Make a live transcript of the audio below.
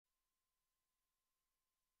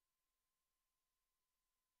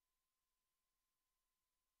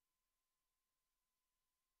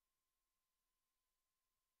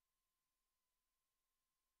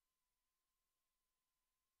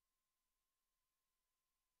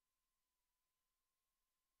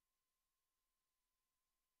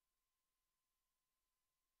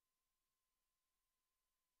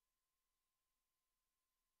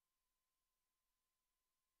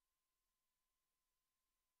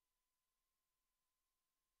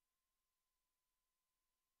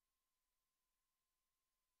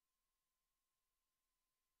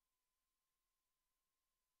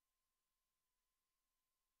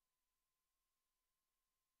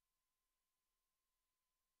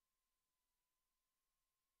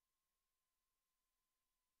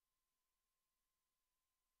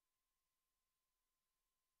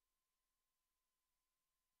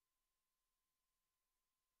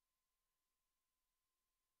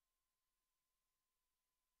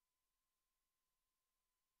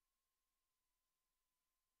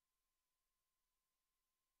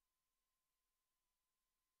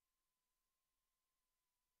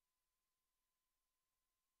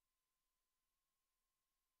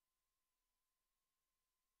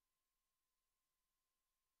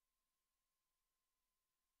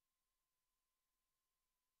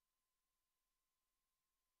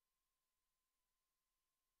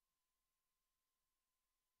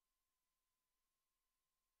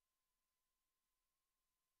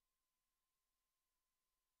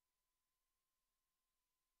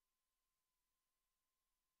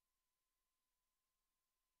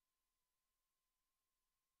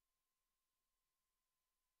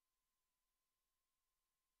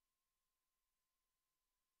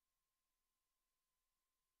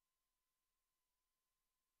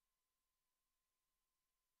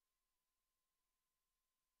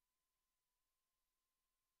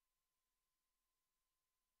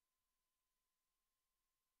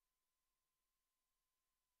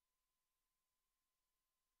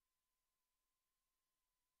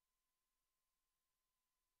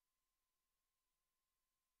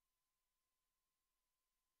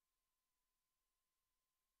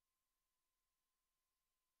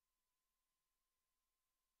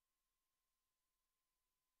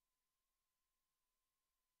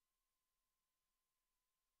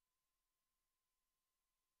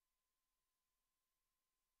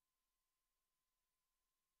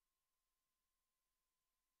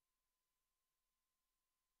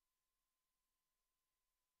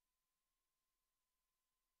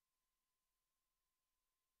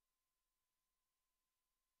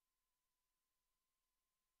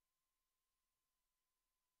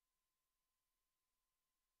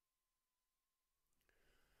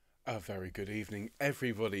A very good evening,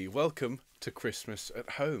 everybody. Welcome to Christmas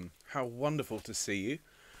at Home. How wonderful to see you.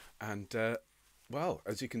 And, well,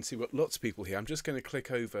 as you can see, we've got lots of people here. I'm just going to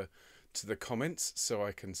click over to the comments so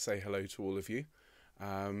I can say hello to all of you.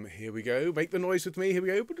 Here we go. Make the noise with me. Here we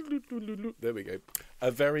go. There we go. A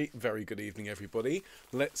very, very good evening, everybody.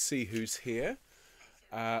 Let's see who's here.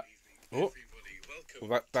 Oh,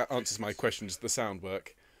 well, that answers my question. Does the sound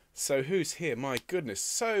work? So who's here? My goodness,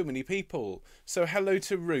 so many people. So hello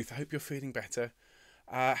to Ruth. I hope you're feeling better.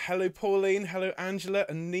 Hello Pauline. Hello Angela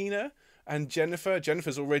and Nina and Jennifer.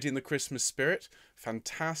 Jennifer's already in the Christmas spirit.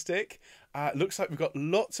 Fantastic. Looks like we've got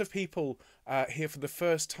lots of people here for the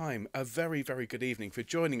first time. A very, very good evening for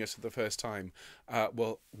joining us for the first time.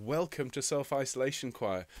 Well, welcome to Self-Isolation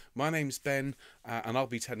Choir. My name's Ben and I'll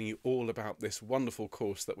be telling you all about this wonderful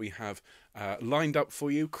course that we have lined up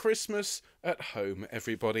for you. Christmas at Home,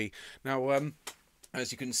 everybody. Now,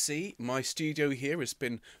 as you can see, my studio here has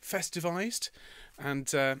been festivized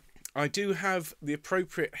and I do have the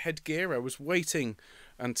appropriate headgear. I was waiting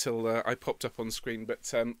until I popped up on screen,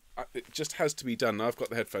 but it just has to be done. Now I've got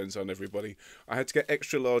the headphones on, everybody. I had to get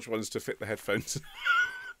extra large ones to fit the headphones.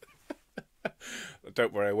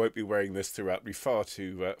 Don't worry, I won't be wearing this throughout. It'll be far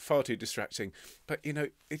too distracting. But you know,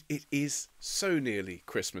 it is so nearly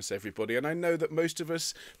Christmas, everybody, and I know that most of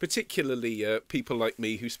us, particularly people like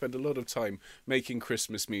me who spend a lot of time making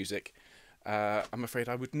Christmas music, I'm afraid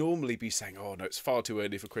I would normally be saying, oh no, it's far too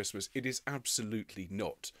early for Christmas. It is absolutely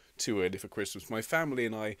not too early for Christmas. My family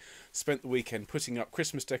and I spent the weekend putting up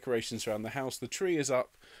Christmas decorations around the house. The tree is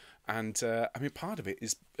up, and I mean, part of it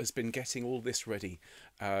has been getting all this ready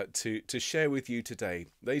to share with you today.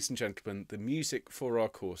 Ladies and gentlemen, the music for our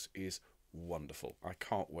course is wonderful. I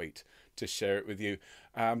can't wait to share it with you.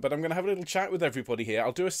 But I'm going to have a little chat with everybody here.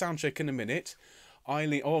 I'll do a sound check in a minute.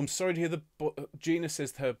 Eileen, oh, I'm sorry to hear Gina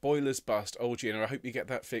says her boiler's bust. Oh, Gina, I hope you get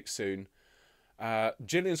that fixed soon.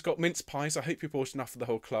 Gillian's got mince pies. I hope you bought enough for the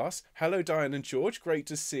whole class. Hello, Diane and George. Great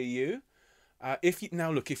to see you.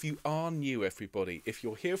 Now look, if you are new, everybody, if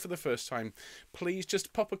you're here for the first time, please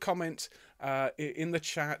just pop a comment in the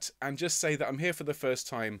chat and just say that I'm here for the first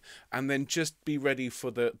time, and then just be ready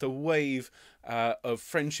for the wave of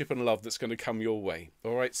friendship and love that's going to come your way.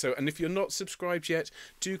 All right. So, and if you're not subscribed yet,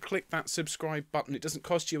 do click that subscribe button. It doesn't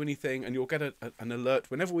cost you anything, and you'll get an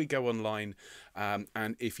alert whenever we go online.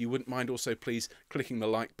 And if you wouldn't mind also, please clicking the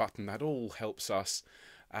like button. That all helps us.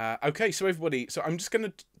 Okay, so everybody, so I'm just going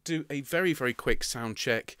to do a very, very quick sound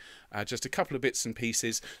check, just a couple of bits and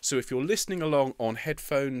pieces. So if you're listening along on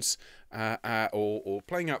headphones or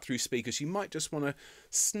playing out through speakers, you might just want to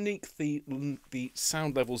sneak the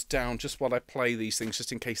sound levels down just while I play these things,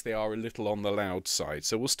 just in case they are a little on the loud side.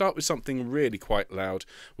 So we'll start with something really quite loud.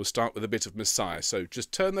 We'll start with a bit of Messiah. So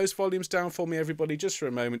just turn those volumes down for me, everybody, just for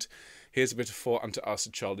a moment. Here's a bit of For Unto Us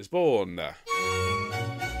a Child is Born.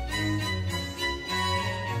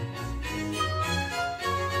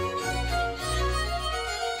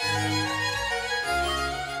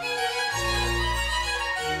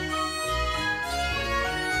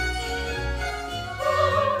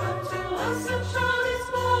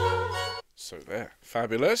 So there,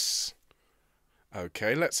 fabulous.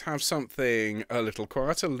 Okay, let's have something a little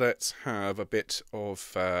quieter. Let's have a bit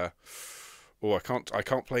of oh, I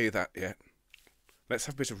can't play that yet. Let's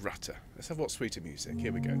have a bit of rutter. Let's have What Sweeter Music.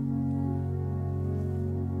 Here we go.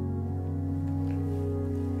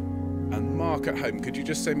 And Mark at home, could you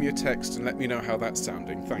just send me a text and let me know how that's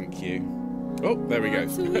sounding? Thank you. Oh, there we go.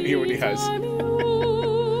 He already has. Oh.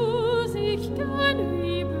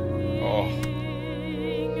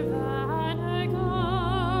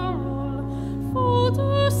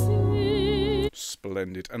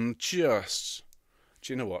 Splendid. And just,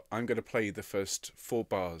 do you know what? I'm going to play the first 4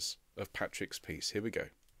 bars of Patrick's piece. Here we go.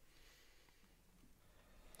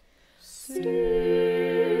 Still,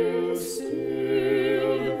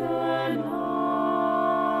 still the night.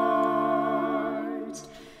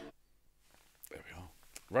 There we are.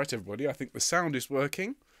 Right, everybody. I think the sound is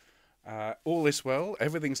working. All is well.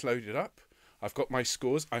 Everything's loaded up. I've got my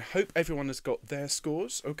scores. I hope everyone has got their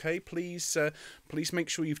scores. Okay, please make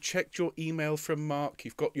sure you've checked your email from Mark.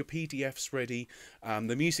 You've got your PDFs ready.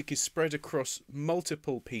 The music is spread across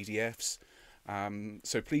multiple PDFs.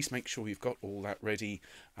 So please make sure you've got all that ready.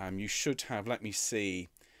 You should have, let me see.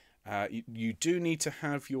 You do need to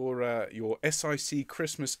have your SIC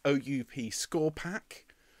Christmas OUP score pack.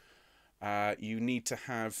 You need to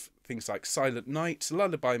have things like Silent Night,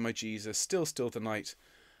 Lullaby My Jesus, Still Still the Night,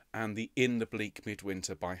 and the In the Bleak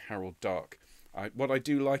Midwinter by Harold Dark. What I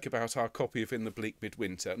do like about our copy of In the Bleak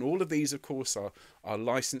Midwinter, and all of these of course are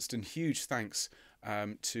licensed, and huge thanks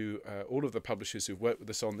to all of the publishers who've worked with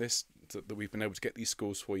us on this. that we've been able to get these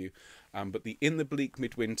scores for you. But the In the Bleak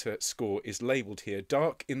Midwinter score is labelled here,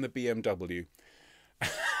 Dark in the BMW.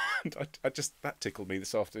 And I just, that tickled me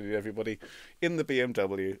this afternoon, everybody. In the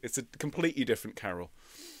BMW. It's a completely different carol.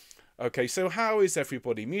 Okay, so how is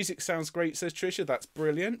everybody? Music sounds great, says Tricia. That's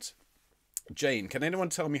brilliant. Jane, can anyone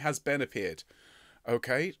tell me, has Ben appeared?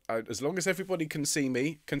 Okay, as long as everybody can see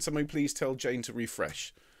me, can somebody please tell Jane to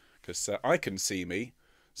refresh? Because I can see me.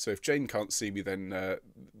 So if Jane can't see me, then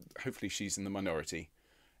hopefully she's in the minority.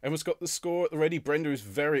 Everyone's got the score at the ready. Brenda is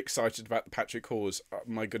very excited about the Patrick Hawes.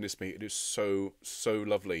 My goodness me, it is so, so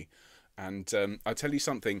lovely. And I tell you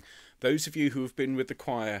something, those of you who have been with the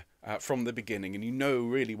choir from the beginning, and you know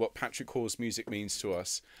really what Patrick Hawes music means to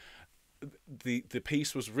us, the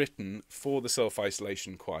piece was written for the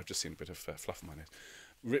self-isolation choir. I've just seen a bit of fluff on my nose.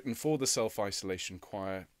 Written for the self-isolation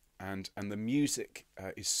choir, and the music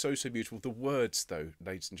is so, so beautiful. The words, though,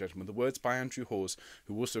 ladies and gentlemen, the words by Andrew Hawes,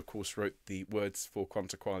 who also, of course, wrote the words for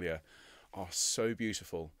Quanta Qualia, are so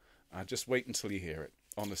beautiful. Just wait until you hear it.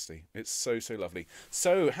 Honestly, it's so, so lovely.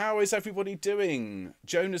 So, how is everybody doing?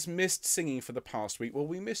 Joan has missed singing for the past week. Well,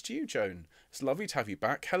 we missed you, Joan. It's lovely to have you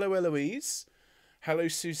back. Hello, Eloise. Hello,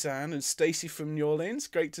 Suzanne and Stacey from New Orleans.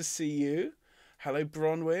 Great to see you. Hello,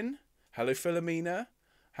 Bronwyn. Hello, Philomena.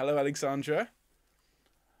 Hello, Alexandra.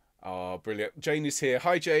 Oh, brilliant. Jane is here.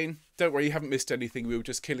 Hi, Jane. Don't worry, you haven't missed anything. We were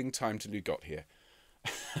just killing time till you got here.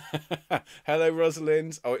 Hello,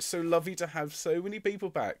 Rosalind. Oh, it's so lovely to have so many people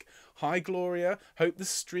back. Hi, Gloria. Hope the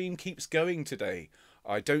stream keeps going today.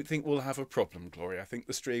 I don't think we'll have a problem, Gloria. I think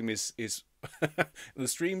the stream is the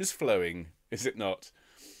stream is flowing, is it not?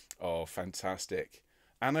 Oh, fantastic.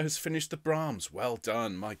 Anna has finished the Brahms. Well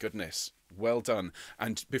done. My goodness. Well done.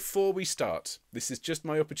 And before we start, this is just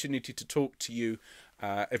my opportunity to talk to you,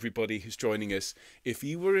 everybody who's joining us. If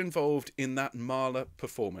you were involved in that Mahler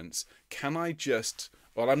performance, can I just...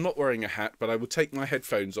 Well, I'm not wearing a hat, but I will take my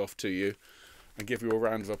headphones off to you and give you a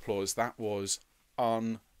round of applause. That was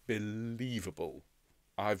unbelievable.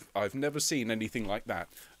 I've never seen anything like that.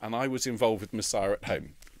 And I was involved with Messiah at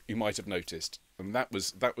Home. You might have noticed. And that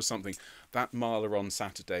was something. That Mahler on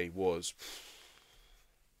Saturday was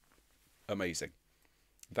amazing.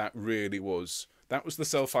 That really was. That was the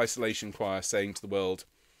self-isolation choir saying to the world,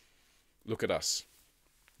 look at us.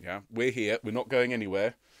 Yeah, we're here. We're not going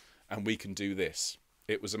anywhere. And we can do this.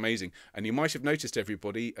 It was amazing. And you might have noticed,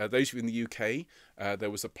 everybody, those of you in the UK, there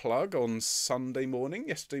was a plug on yesterday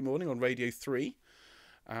morning on Radio 3.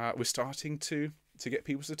 We're starting to get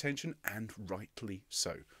people's attention, and rightly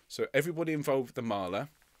so. So everybody involved with the Mahler,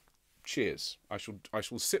 cheers. I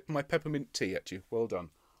shall sip my peppermint tea at you. Well done.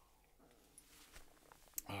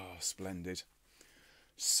 Oh, splendid.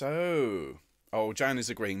 So, Jan is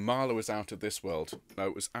agreeing. Mahler was out of this world. No,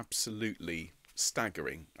 it was absolutely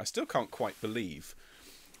staggering. I still can't quite believe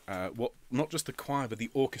what not just the choir but the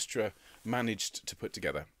orchestra managed to put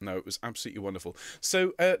together. No, it was absolutely wonderful.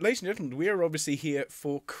 So, ladies and gentlemen, we are obviously here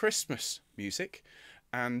for Christmas music,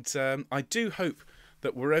 and I do hope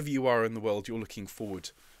that wherever you are in the world, you're looking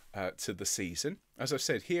forward to the season. As I've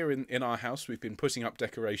said, here in our house, we've been putting up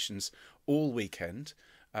decorations all weekend.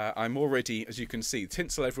 I'm already, as you can see,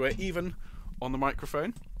 tinsel everywhere, even on the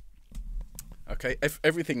microphone. Okay,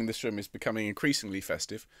 everything in this room is becoming increasingly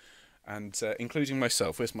festive, and including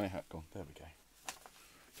myself. Where's my hat gone? There we go.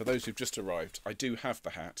 For those who've just arrived, I do have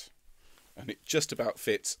the hat, and it just about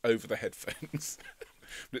fits over the headphones.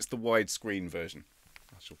 But it's the widescreen version.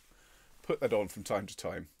 I shall put that on from time to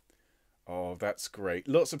time. Oh, that's great.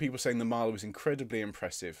 Lots of people saying the Mahler was incredibly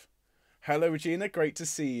impressive. Hello, Regina. Great to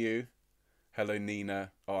see you. Hello,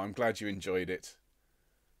 Nina. Oh, I'm glad you enjoyed it.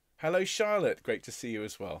 Hello, Charlotte. Great to see you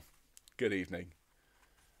as well. Good evening.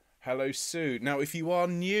 Hello, Sue. Now, if you are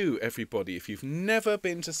new, everybody, if you've never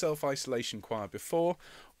been to Self-Isolation Choir before,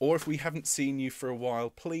 or if we haven't seen you for a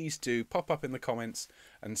while, please do pop up in the comments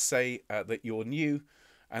and say that you're new.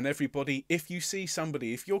 And everybody, if you see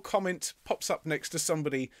somebody, if your comment pops up next to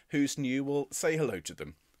somebody who's new, well, say hello to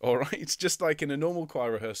them. All right? It's just like in a normal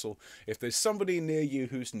choir rehearsal. If there's somebody near you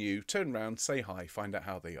who's new, turn around, say hi, find out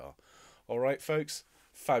how they are. All right, folks?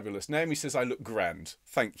 Fabulous. Naomi says I look grand.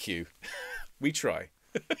 Thank you. We try.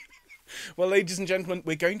 Well, ladies and gentlemen,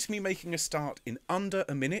 we're going to be making a start in under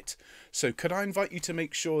a minute. So could I invite you to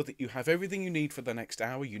make sure that you have everything you need for the next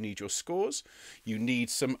hour? You need your scores. You need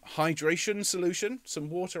some hydration solution, some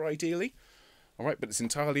water ideally. All right, but it's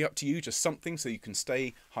entirely up to you. Just something so you can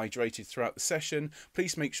stay hydrated throughout the session.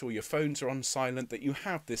 Please make sure your phones are on silent, that you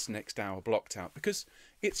have this next hour blocked out, because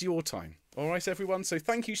it's your time. All right, everyone. So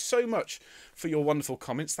thank you so much for your wonderful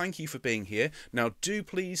comments. Thank you for being here. Now, do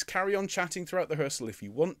please carry on chatting throughout the rehearsal if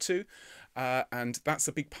you want to. And that's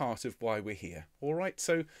a big part of why we're here. All right.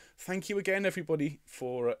 So thank you again, everybody,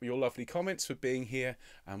 for your lovely comments, for being here.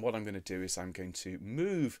 And what I'm going to do is I'm going to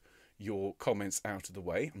move your comments out of the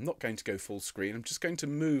way. I'm not going to go full screen. I'm just going to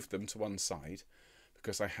move them to one side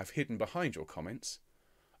because I have hidden behind your comments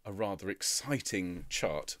a rather exciting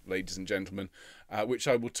chart, ladies and gentlemen, which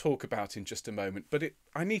I will talk about in just a moment. But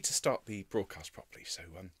I need to start the broadcast properly, so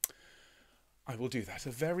I will do that. A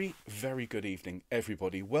very, very good evening,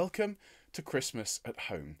 everybody. Welcome to Christmas at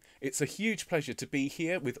Home. It's a huge pleasure to be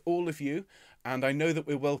here with all of you, and I know that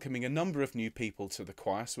we're welcoming a number of new people to the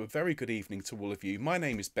choir, so a very good evening to all of you. My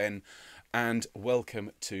name is Ben, and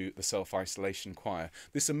welcome to the Self-Isolation Choir.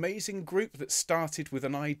 This amazing group that started with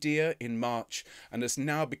an idea in March and has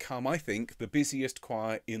now become, I think, the busiest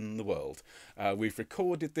choir in the world. We've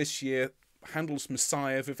recorded this year Handel's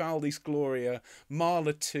Messiah, Vivaldi's Gloria,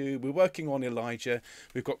 Mahler 2, we're working on Elijah,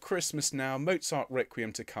 we've got Christmas now, Mozart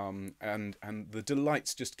Requiem to come, and the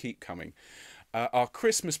delights just keep coming. Our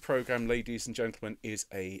Christmas programme, ladies and gentlemen, is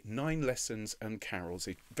a 9 lessons and carols,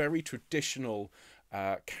 a very traditional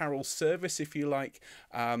carol service, if you like,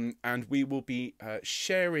 and we will be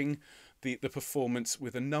sharing the performance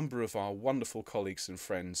with a number of our wonderful colleagues and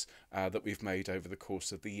friends that we've made over the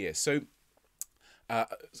course of the year. So,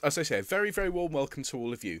 as I say, a very, very warm welcome to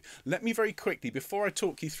all of you. Let me very quickly, before I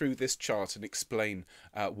talk you through this chart and explain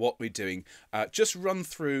what we're doing, just run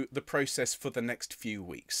through the process for the next few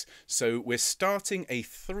weeks. So we're starting a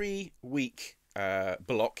 3-week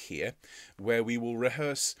block here where we will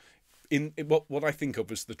rehearse in what I think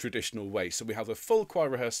of as the traditional way. So we have a full choir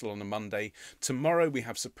rehearsal on a Monday. Tomorrow we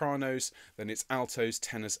have sopranos, then it's altos,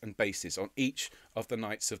 tenors and basses on each of the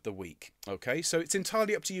nights of the week. Okay, so it's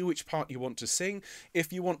entirely up to you which part you want to sing.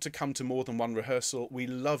 If you want to come to more than one rehearsal, we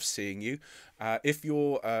love seeing you. If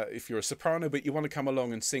you're a soprano but you want to come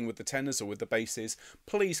along and sing with the tenors or with the basses,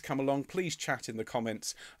 please come along. Please chat in the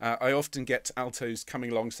comments. I often get altos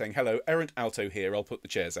coming along saying, "Hello, errant alto here. I'll put the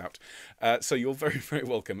chairs out." So you're very, very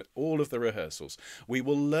welcome at all of the rehearsals. We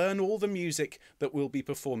will learn all the music that we'll be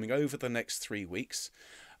performing over the next 3 weeks.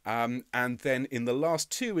 And then in the last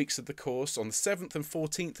 2 weeks of the course, on the 7th and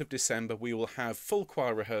 14th of December, we will have full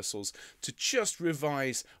choir rehearsals to just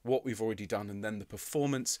revise what we've already done. And then the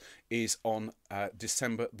performance is on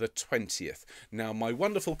December the 20th. Now, my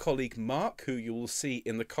wonderful colleague Mark, who you will see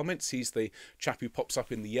in the comments, he's the chap who pops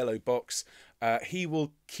up in the yellow box. He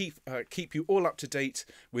will keep you all up to date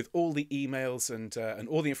with all the emails and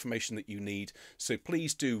all the information that you need. So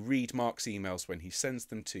please do read Mark's emails when he sends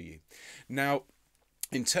them to you. Now,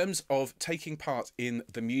 in terms of taking part in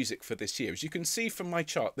the music for this year, as you can see from my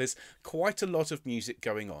chart, there's quite a lot of music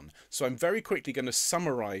going on. So I'm very quickly going to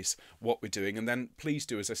summarise what we're doing, and then please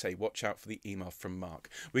do, as I say, watch out for the email from Mark.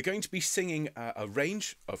 We're going to be singing a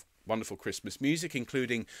range of wonderful Christmas music,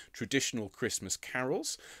 including traditional Christmas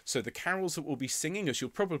carols. So the carols that we'll be singing, as you'll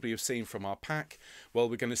probably have seen from our pack, well,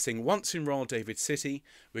 we're going to sing Once in Royal David City,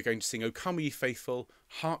 we're going to sing O Come Ye Faithful,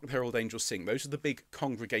 Hark the Herald Angels Sing. Those are the big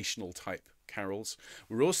congregational type carols.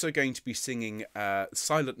 We're also going to be singing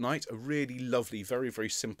Silent Night, a really lovely, very, very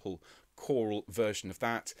simple choral version of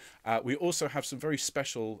that. We also have some very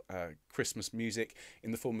special Christmas music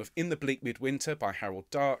in the form of In the Bleak Midwinter by Harold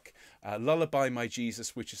Dark, Lullaby My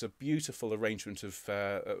Jesus, which is a beautiful arrangement of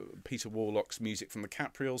Peter Warlock's music from the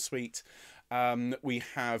Capriol Suite. We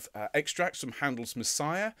have extracts from Handel's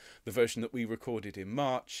Messiah, the version that we recorded in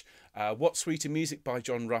March, What Sweeter Music by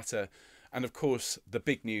John Rutter, and of course, the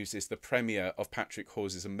big news is the premiere of Patrick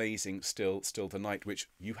Hawes's amazing Still the Night, which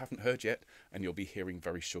you haven't heard yet, and you'll be hearing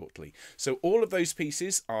very shortly. So all of those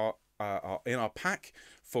pieces are in our pack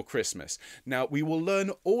for Christmas. Now, we will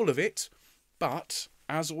learn all of it, but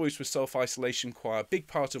as always with Self-Isolation Choir, a big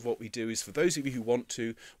part of what we do is, for those of you who want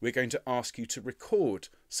to, we're going to ask you to record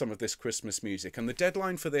some of this Christmas music, and the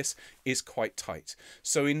deadline for this is quite tight.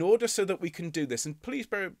 So in order so that we can do this, and please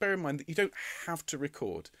bear in mind that you don't have to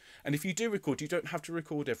record, and if you do record, you don't have to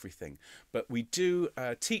record everything, but we do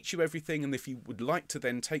teach you everything, and if you would like to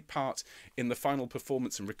then take part in the final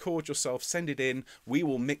performance and record yourself, send it in. We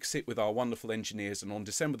will mix it with our wonderful engineers, and on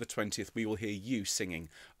December the 20th we will hear you singing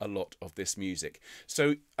a lot of this music.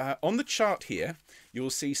 So on the chart here you'll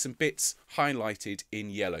see some bits highlighted in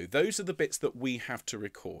yellow. Those are the bits that we have to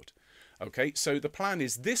record. Okay, so the plan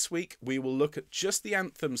is this week we will look at just the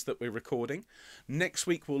anthems that we're recording. Next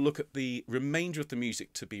week we'll look at the remainder of the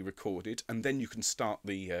music to be recorded, and then you can start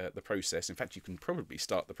the process. In fact, you can probably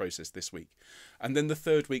start the process this week. And then the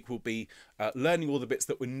third week will be learning all the bits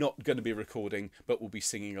that we're not going to be recording but we'll be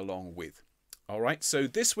singing along with. All right, so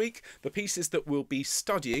this week, the pieces that we'll be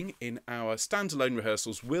studying in our standalone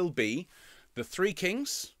rehearsals will be the Three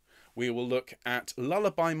Kings. We will look at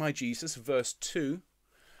Lullaby My Jesus, verse 2,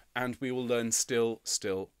 and we will learn Still,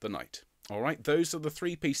 Still the Night. All right, those are the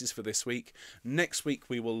three pieces for this week. Next week,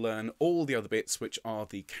 we will learn all the other bits, which are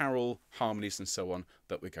the carol, harmonies, and so on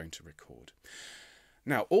that we're going to record.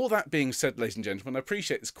 Now, all that being said, ladies and gentlemen, I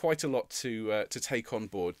appreciate there's quite a lot to take on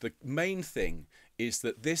board. The main thing is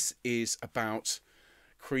that this is about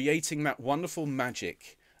creating that wonderful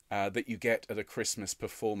magic that you get at a Christmas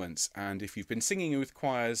performance. And if you've been singing with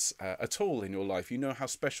choirs at all in your life, you know how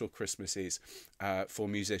special Christmas is for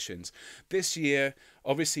musicians. This year,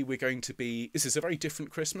 obviously, this is a very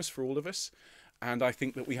different Christmas for all of us. And I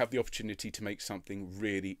think that we have the opportunity to make something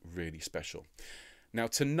really, really special. Now,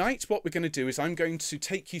 tonight, what we're going to do is I'm going to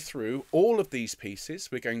take you through all of these pieces.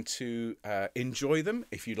 We're going to enjoy them.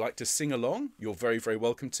 If you'd like to sing along, you're very, very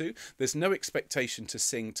welcome to. There's no expectation to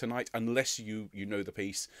sing tonight unless you know the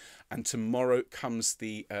piece. And tomorrow comes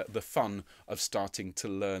the fun of starting to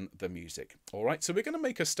learn the music. All right, so we're going to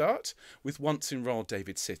make a start with Once in Royal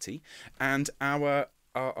David City. And our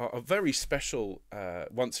very special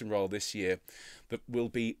Once in Royal this year that will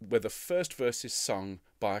be where the first verse is sung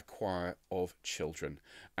by a choir of children.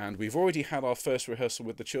 And we've already had our first rehearsal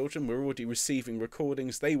with the children. We're already receiving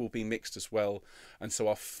recordings. They will be mixed as well. And so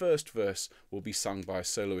our first verse will be sung by a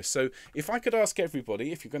soloist. So if I could ask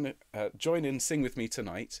everybody, if you're going to join in and sing with me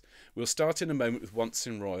tonight, we'll start in a moment with Once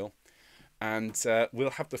in Royal. And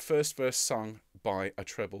we'll have the first verse sung by a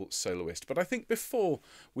treble soloist. But I think before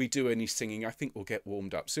we do any singing, I think we'll get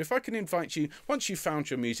warmed up. So if I can invite you, once you've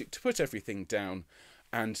found your music, to put everything down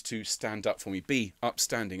and to stand up for me. Be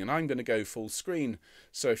upstanding. And I'm going to go full screen.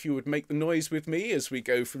 So if you would make the noise with me as we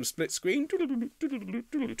go from split screen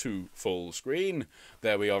to full screen.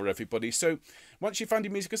 There we are, everybody. So once you've found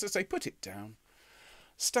your music, as I say, put it down.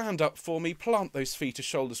 Stand up for me. Plant those feet to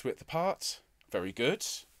shoulders width apart. Very good.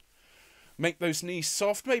 Make those knees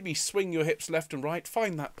soft, maybe swing your hips left and right.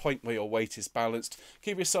 Find that point where your weight is balanced.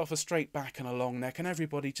 Give yourself a straight back and a long neck. And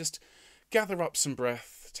everybody just gather up some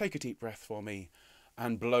breath. Take a deep breath for me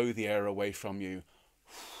and blow the air away from you.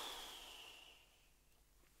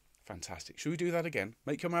 Fantastic. Should we do that again?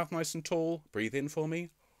 Make your mouth nice and tall. Breathe in for me.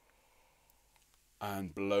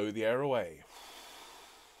 And blow the air away.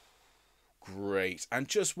 Great. And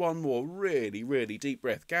just one more really, really deep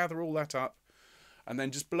breath. Gather all that up. And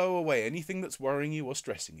then just blow away anything that's worrying you or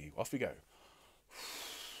stressing you. Off we go.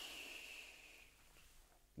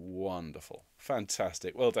 Wonderful.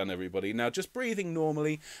 Fantastic. Well done, everybody. Now, just breathing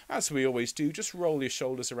normally, as we always do, just roll your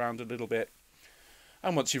shoulders around a little bit.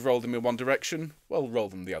 And once you've rolled them in one direction, well, roll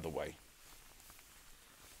them the other way.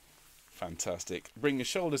 Fantastic. Bring your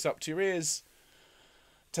shoulders up to your ears.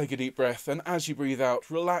 Take a deep breath. And as you breathe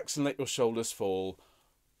out, relax and let your shoulders fall.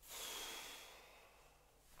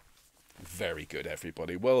 Very good,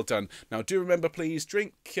 everybody. Well done. Now, do remember, please,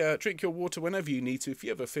 drink your water whenever you need to. If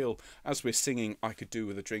you ever feel, as we're singing, I could do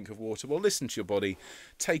with a drink of water, well, listen to your body,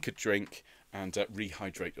 take a drink, and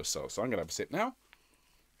rehydrate yourself. So I'm going to have a sip now.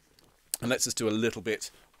 And let's just do a little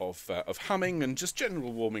bit of humming and just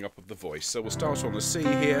general warming up of the voice. So we'll start on the C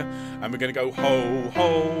here, and we're going to go ho,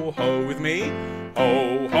 ho, ho with me.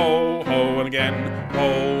 Ho, ho, ho, and again.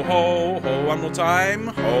 Ho, ho, ho, one more time.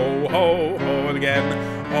 Ho, ho, ho, and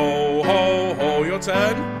again. Ho, ho, ho, your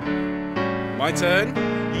turn. My turn.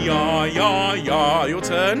 Ya, ya, ya, your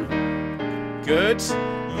turn. Good.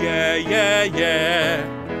 Yeah, yeah,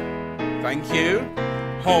 yeah. Thank you.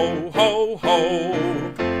 Ho, ho,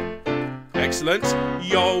 ho. Excellent.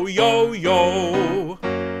 Yo, yo, yo.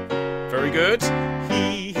 Very good.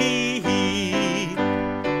 He, he.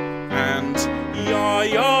 And ya,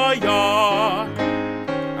 ya, ya.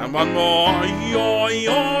 And one more. Yo,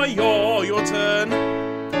 yo, yo. Your turn.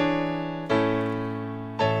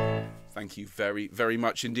 Thank you very, very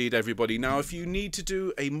much indeed, everybody. Now, if you need to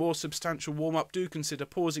do a more substantial warm-up, do consider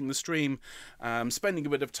pausing the stream, spending a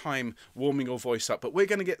bit of time warming your voice up. But we're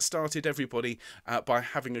going to get started, everybody, by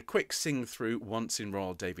having a quick sing-through Once in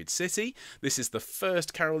Royal David City. This is the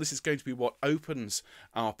first carol. This is going to be what opens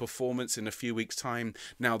our performance in a few weeks' time.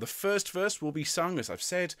 Now, the first verse will be sung, as I've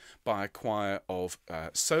said, by a choir of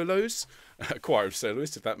solos. A choir of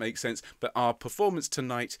soloists, if that makes sense. But our performance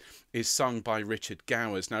tonight is sung by Richard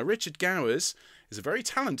Gowers. Now, Richard Gowers is a very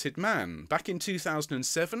talented man. Back in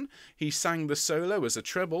 2007, he sang the solo as a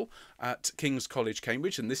treble at King's College,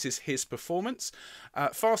 Cambridge, and this is his performance.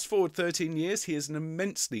 Fast forward 13 years, he is an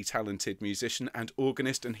immensely talented musician and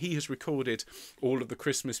organist, and he has recorded all of the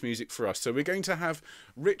Christmas music for us. So we're going to have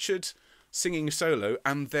Richard singing solo,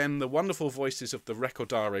 and then the wonderful voices of the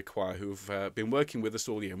Recordare Choir, who've been working with us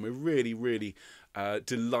all year, and we're really, really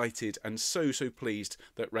delighted and so pleased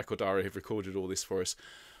that Recordare have recorded all this for us,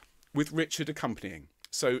 with Richard accompanying.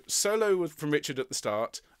 So solo from Richard at the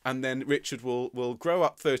start, and then Richard will grow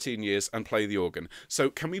up 13 years and play the organ. So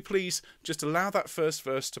can we please just allow that first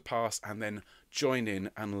verse to pass and then join in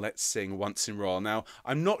and let's sing Once in Royal. Now,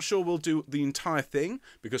 I'm not sure we'll do the entire thing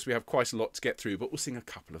because we have quite a lot to get through, but we'll sing a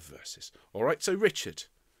couple of verses. All right, so Richard,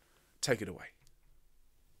 take it away.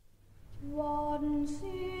 Once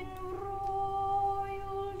in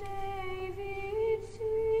royal David's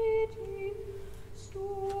city stood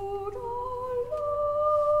a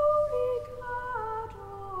lowly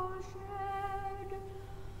cattle shed,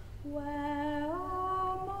 where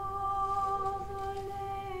a mother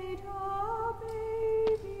laid her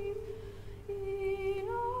baby in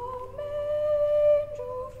a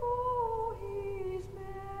manger for his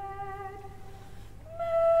bed.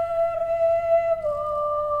 Mary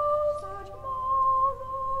was that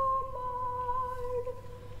mother mild,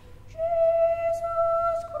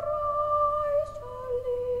 Jesus Christ her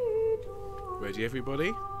little Ready,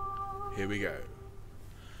 everybody? Here we go.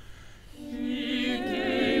 He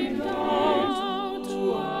came down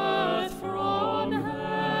to earth from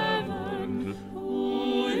heaven,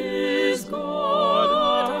 who is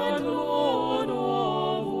God and Lord of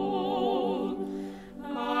all,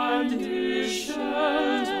 and his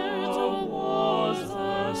shelter was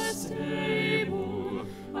a stable,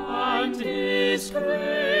 and his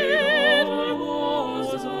cradle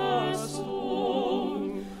was a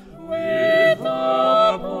stone, with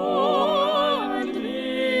a poor and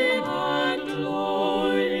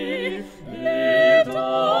lowly, lived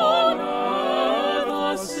on earth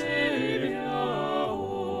a Saviour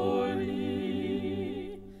holy.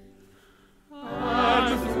 And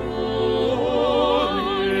through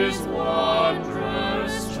his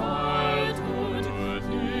wondrous childhood,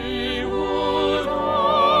 he would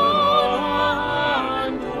honor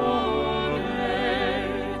and obey,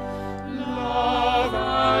 love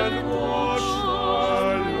and watch the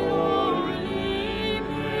lowly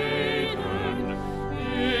maiden,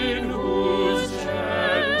 in whose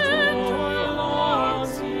gentle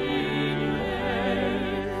arms he lay.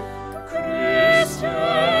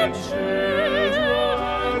 Christian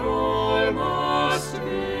children all must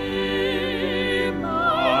be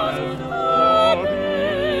mild,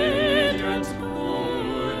 obedient,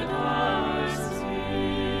 good as he.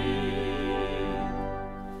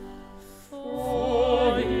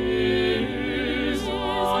 For he is a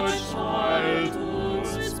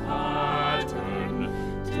childhood's pattern,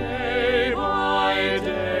 day by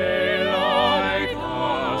day like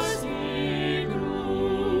us he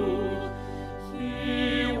grew.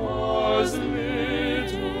 He was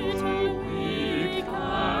little, weak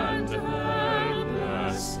and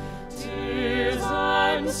helpless, tears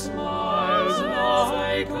and smiles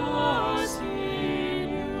like us he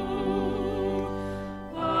knew.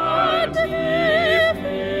 And he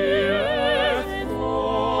feeleth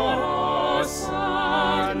for our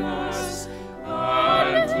sadness,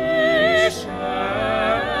 and he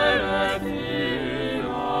shareth in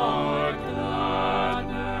our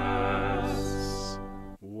gladness.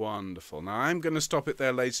 Wonderful. Now I'm going to stop it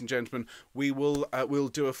there, ladies and gentlemen. We'll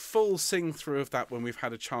do a full sing through of that when we've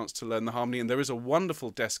had a chance to learn the harmony, and there is a wonderful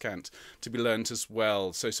descant to be learnt as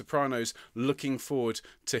well. So sopranos, looking forward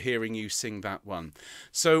to hearing you sing that one.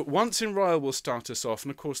 So Once in Royal will start us off,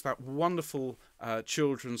 and of course that wonderful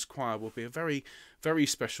children's choir will be a very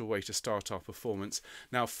special way to start our performance.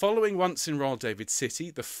 Now, following Once in Royal David City,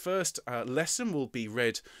 the first lesson will be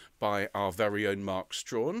read by our very own Mark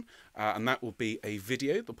Strawn, and that will be a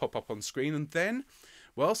video that'll pop up on screen. And then,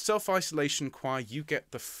 well, Self-Isolation Choir, you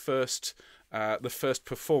get the first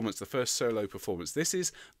performance, the first solo performance. This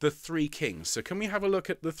is the Three Kings. So can we have a look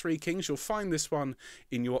at the Three Kings? You'll find this one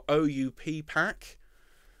in your OUP pack.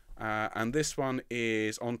 And this one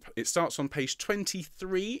is it starts on page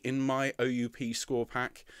 23 in my OUP score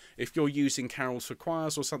pack. If you're using Carols for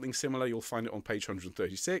Choirs or something similar, you'll find it on page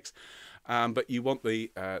 136. But you want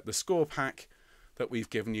the score pack that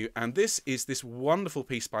we've given you. And this is this wonderful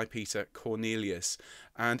piece by Peter Cornelius.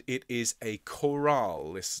 And it is a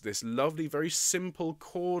chorale, this lovely, very simple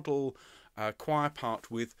chordal choir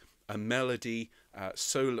part with a melody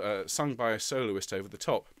sung by a soloist over the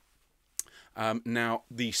top. Now,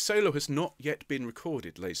 the solo has not yet been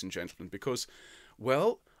recorded, ladies and gentlemen, because,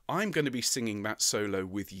 well, I'm going to be singing that solo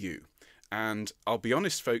with you. And I'll be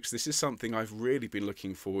honest, folks, this is something I've really been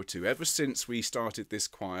looking forward to. Ever since we started this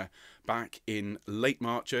choir back in late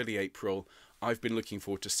March, early April, I've been looking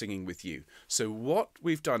forward to singing with you. So what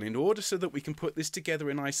we've done in order so that we can put this together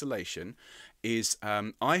in isolation is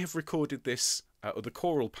I have recorded this, or the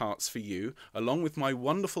choral parts for you, along with my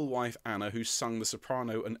wonderful wife Anna, who's sung the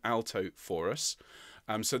soprano and alto for us.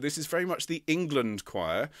 So this is very much the England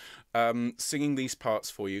choir singing these parts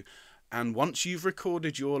for you. And once you've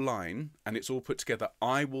recorded your line and it's all put together,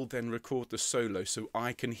 I will then record the solo so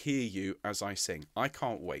I can hear you as I sing. I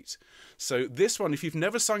can't wait. So this one, if you've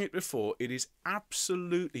never sung it before, it is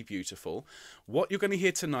absolutely beautiful. What you're going to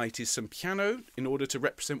hear tonight is some piano in order to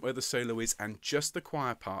represent where the solo is, and just the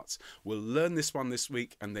choir parts. We'll learn this one this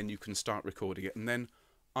week, and then you can start recording it, and then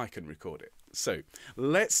I can record it. So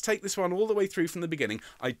let's take this one all the way through from the beginning.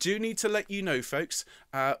 I do need to let you know, folks,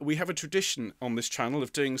 we have a tradition on this channel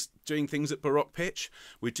of doing things at Baroque pitch.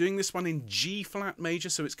 We're doing this one in G flat major,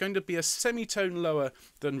 so it's going to be a semitone lower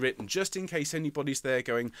than written, just in case anybody's there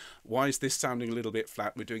going, why is this sounding a little bit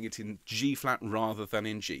flat? We're doing it in G flat rather than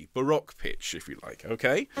in G. Baroque pitch, if you like,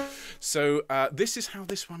 okay? So this is how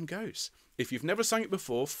this one goes. If you've never sung it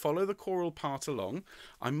before, follow the choral part along.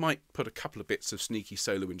 I might put a couple of bits of sneaky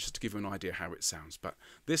solo in just to give you an idea how it sounds, but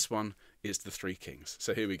this one is the Three Kings.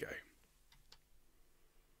 So here we go.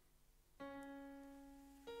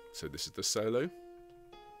 So this is the solo.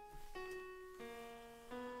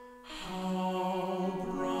 How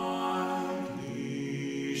brightly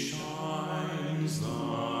shines the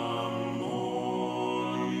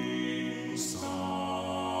morning star,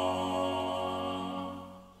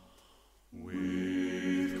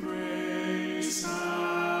 with grace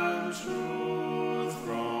and truth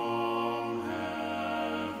from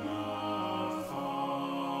heaven afar.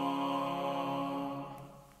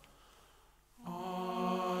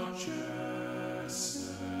 Our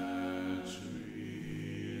jet-set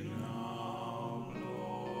tree now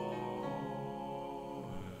bloweth.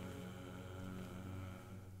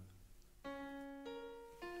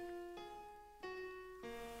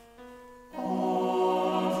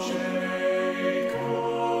 Of Jacob's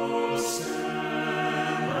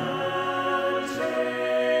stem and David's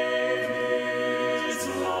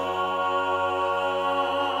line,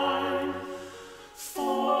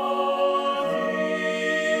 for thee,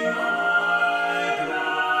 my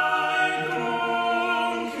bridegroom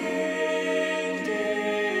King divine,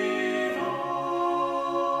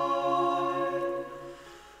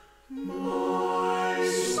 my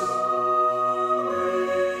soul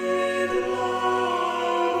in love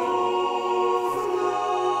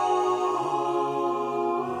overfloweth.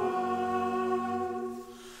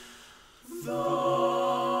 Thou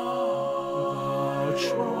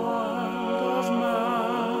child of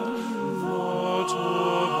man, thou to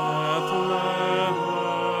Bethlehem,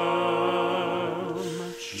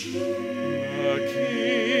 the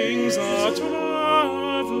kings are traveling,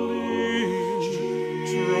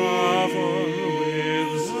 travel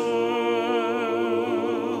with them.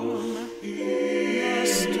 The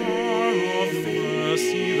star of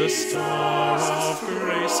mercy, the star of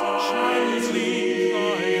grace, shall lead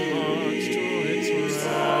thy heart to its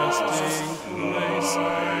resting place.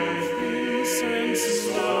 Incense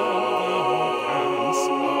love thou canst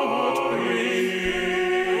not breathe,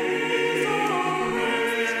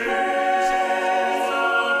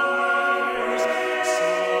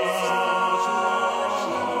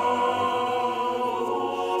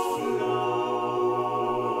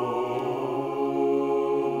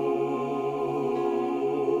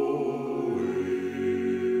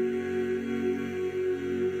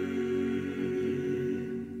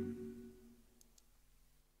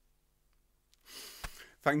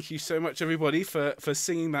 Thank you so much, everybody, for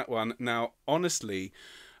singing that one. Now, honestly,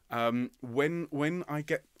 when I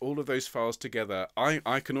get all of those files together,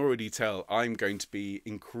 I can already tell I'm going to be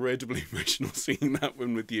incredibly emotional singing that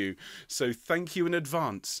one with you. So thank you in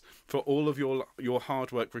advance for all of your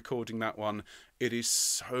hard work recording that one. It is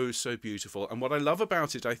so beautiful. And what I love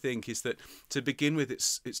about it, I think, is that to begin with,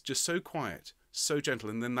 it's just so quiet, so gentle,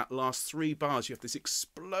 and then that last 3 bars you have this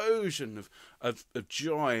explosion of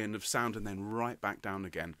joy and of sound, and then right back down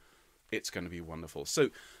again. It's going to be wonderful.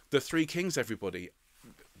 So the Three Kings, everybody,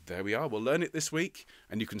 there we are. We'll learn it this week,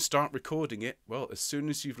 and you can start recording it, well, as soon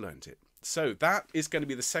as you've learned it. So that is going to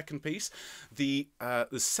be the second piece. The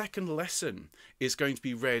second lesson is going to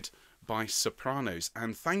be read by sopranos,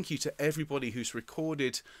 and thank you to everybody who's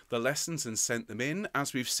recorded the lessons and sent them in.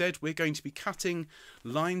 As we've said, we're going to be cutting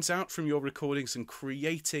lines out from your recordings and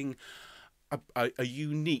creating a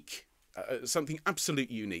unique, something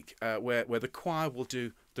absolutely unique, where the choir will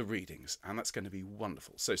do the readings, and that's going to be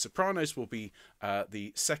wonderful. So sopranos will be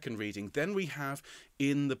the second reading. Then we have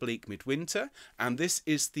In the Bleak Midwinter, and this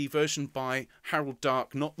is the version by Harold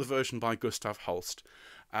Dark, not the version by Gustav Holst.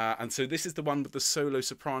 And so this is the one with the solo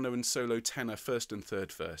soprano and solo tenor first and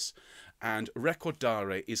third verse. And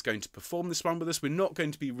Recordare is going to perform this one with us. We're not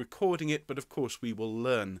going to be recording it, but of course we will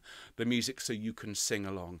learn the music so you can sing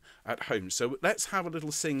along at home. So let's have a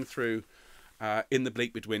little sing through In the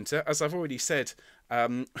Bleak Midwinter. As I've already said,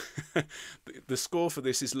 the score for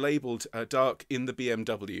this is labelled Dark in the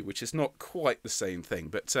BMW, which is not quite the same thing.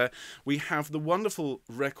 But we have the wonderful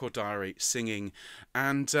Recordare singing.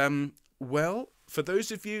 And, well, for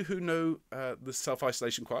those of you who know the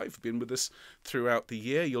Self-Isolation Choir, who've been with us throughout the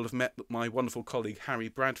year, you'll have met my wonderful colleague Harry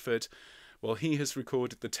Bradford. Well, he has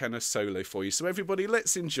recorded the tenor solo for you. So everybody,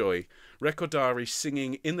 let's enjoy Recordare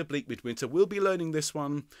singing In the Bleak Midwinter. We'll be learning this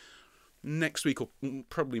one next week, or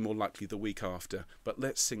probably more likely the week after. But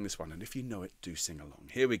let's sing this one, and if you know it, do sing along.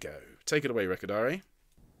 Here we go. Take it away, Recordare.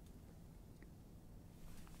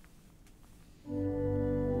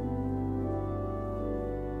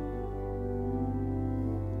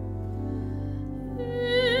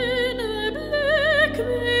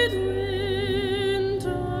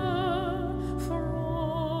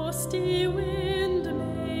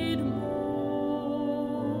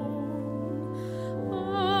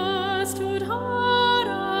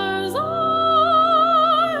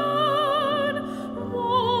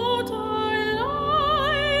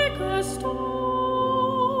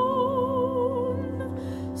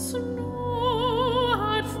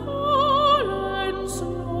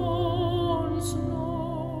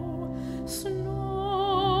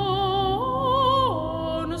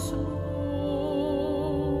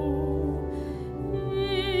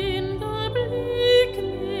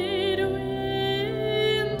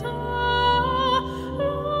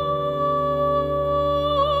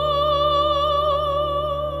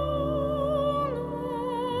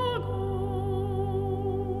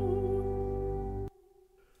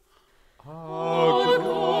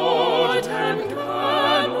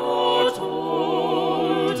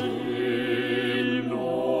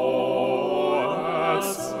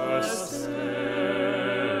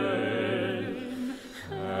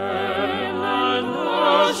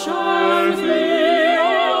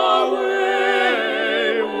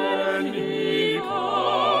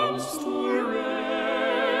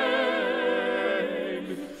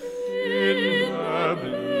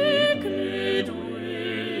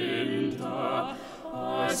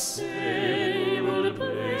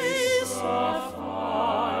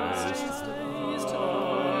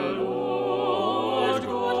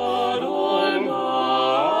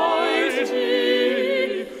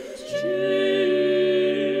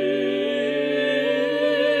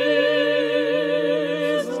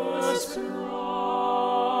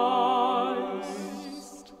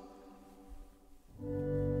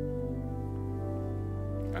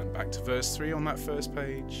 Back to verse 3 on that first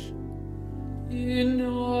page.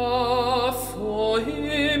 Enough for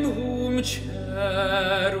him whom cherubim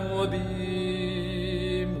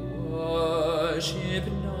worship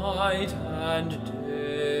night and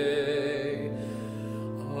day,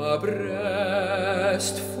 a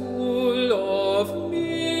breast full of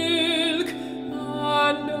milk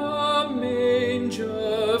and a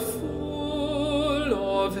manger full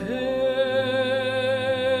of hay.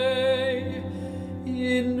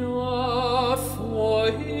 Enough for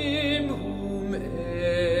him whom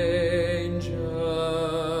angels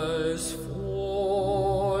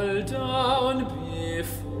fall down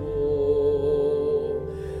before,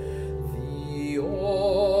 the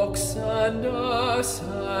ox and ass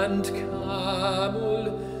and camel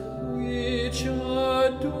which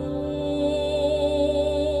adore.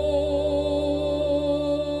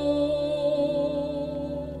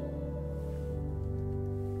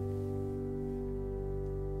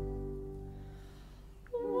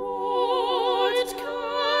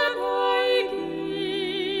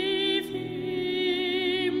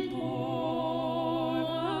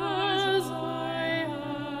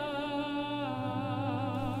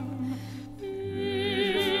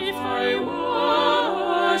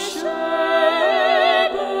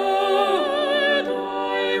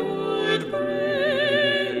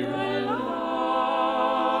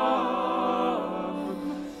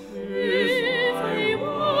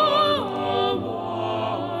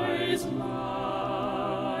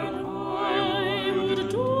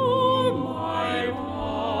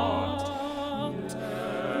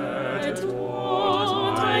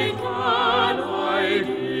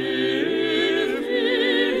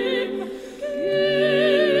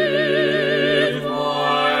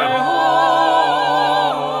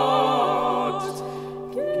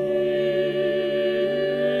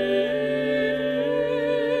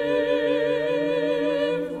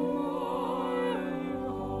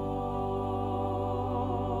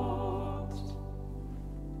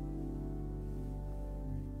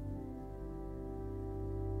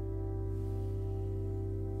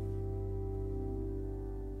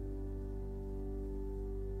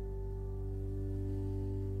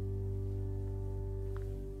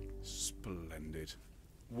 Splendid.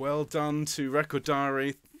 Well done to Record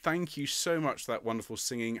Diary. Thank you so much for that wonderful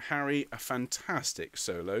singing. Harry, a fantastic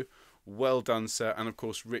solo. Well done, sir. And of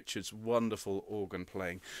course, Richard's wonderful organ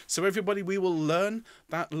playing. So everybody, we will learn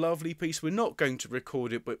that lovely piece. We're not going to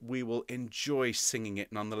record it, but we will enjoy singing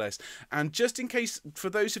it nonetheless. And just in case, for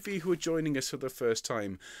those of you who are joining us for the first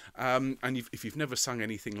time, and if you've never sung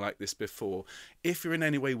anything like this before, if you're in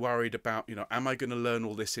any way worried about, am I going to learn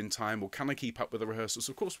all this in time, or can I keep up with the rehearsals?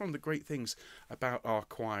 Of course, one of the great things about our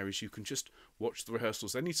choir is you can just watch the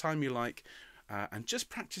rehearsals anytime you like. And just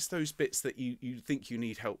practice those bits that you think you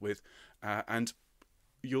need help with, and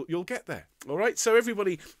you'll get there. All right, so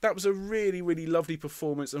everybody, that was a really, really lovely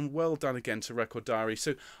performance, and well done again to Record Diary.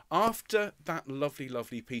 So after that lovely,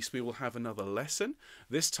 lovely piece, we will have another lesson.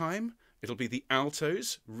 This time it'll be the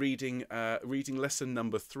altos reading lesson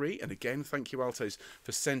number 3. And again, thank you, altos,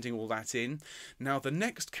 for sending all that in. Now, the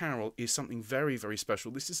next carol is something very, very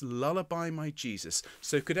special. This is Lullaby My Jesus.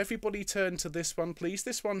 So could everybody turn to this one, please?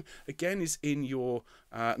 This one, again, is in your...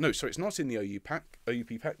 no, sorry, it's not in the OUP pack.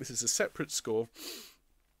 This is a separate score.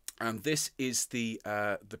 And this is the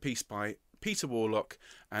piece by Peter Warlock,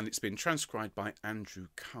 and it's been transcribed by Andrew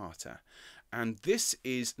Carter. And this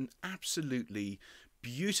is an absolutely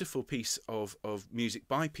beautiful piece of music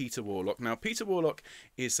by Peter Warlock. Now, Peter Warlock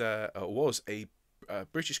was a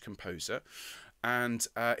British composer, and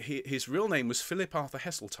his real name was Philip Arthur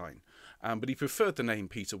Heseltine, but he preferred the name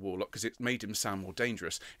Peter Warlock because it made him sound more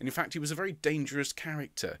dangerous. And in fact, he was a very dangerous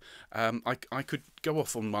character. I could go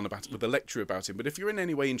off on one with a lecture about him, but if you're in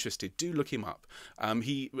any way interested, do look him up.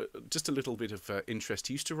 He just a little bit of interest.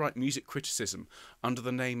 He used to write music criticism under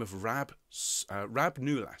the name of Rab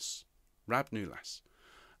Nulas.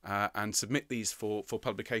 And submit these for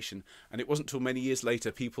publication. And it wasn't until many years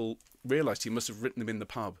later people realised he must have written them in the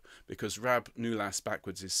pub, because Rab Nulas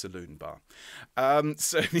backwards is saloon bar.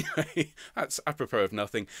 So anyway, that's apropos of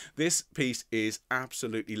nothing. This piece is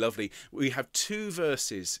absolutely lovely. We have 2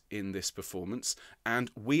 verses in this performance, and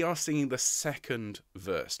we are singing the second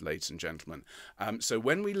verse, ladies and gentlemen. So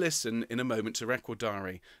when we listen in a moment to Record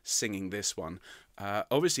Diary singing this one,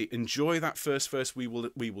 obviously enjoy that first verse. We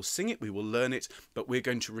will sing it, we will learn it, but we're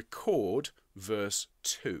going to record verse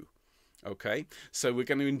 2. Okay, so we're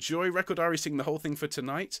going to enjoy Record Diary singing the whole thing for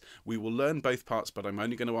tonight. We will learn both parts, but I'm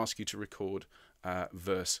only going to ask you to record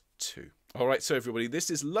verse 2. All right, so everybody,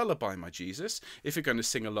 this is Lullaby My Jesus. If you're going to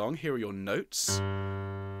sing along, here are your notes.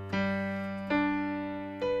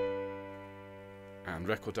 And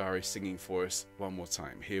Record Diary singing for us one more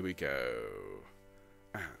time. Here we go.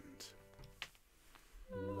 And...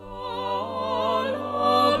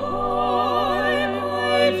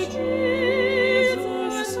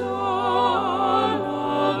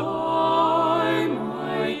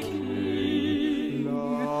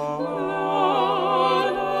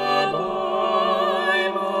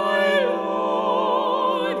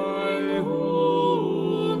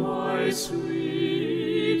 Softly,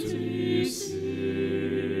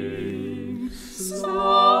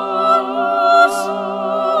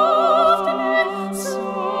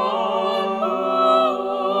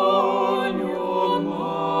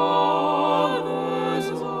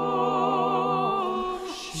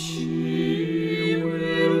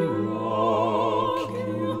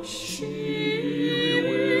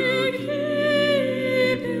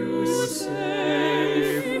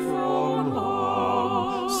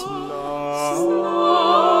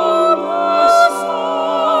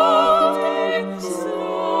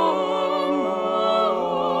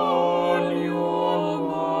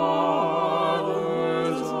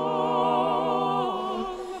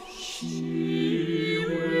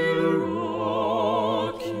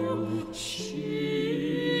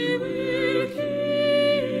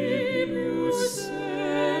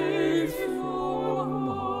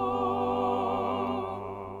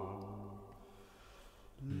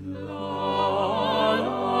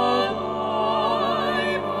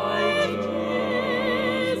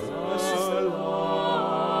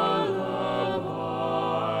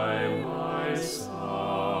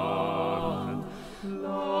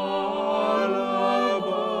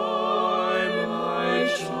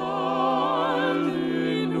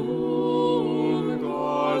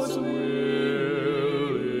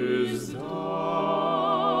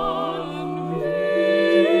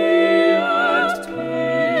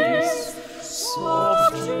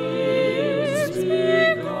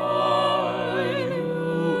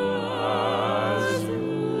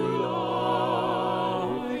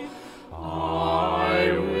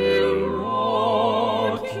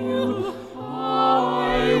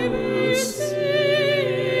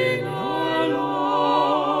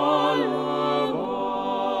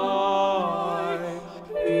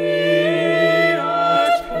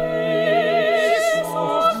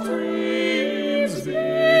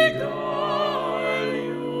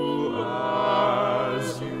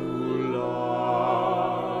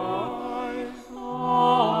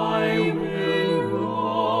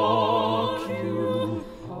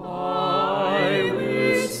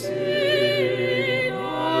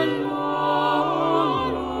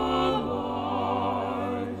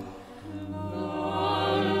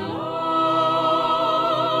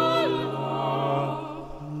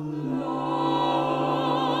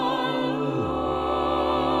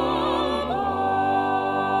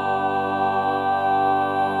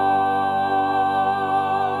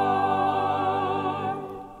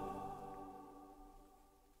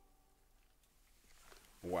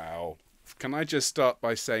 can I just start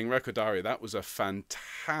by saying, Recordari, that was a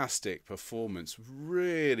fantastic performance.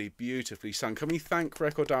 Really beautifully sung. Can we thank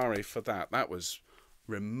Recordari for that? That was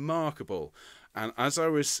remarkable. And as I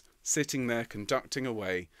was sitting there conducting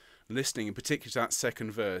away, listening in particular to that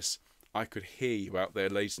second verse, I could hear you out there,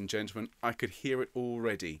 ladies and gentlemen. I could hear it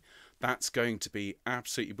already. That's going to be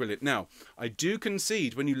absolutely brilliant. Now, I do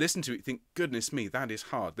concede when you listen to it, you think, goodness me, that is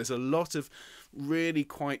hard. There's a lot of really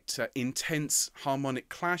quite intense harmonic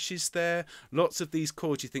clashes there. Lots of these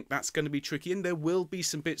chords, you think that's going to be tricky. And there will be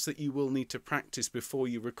some bits that you will need to practice before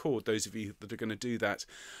you record, those of you that are going to do that.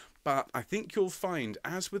 But I think you'll find,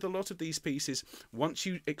 as with a lot of these pieces, once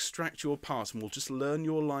you extract your part, and we'll just learn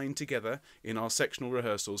your line together in our sectional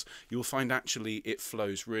rehearsals, you'll find actually it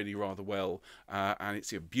flows really rather well, and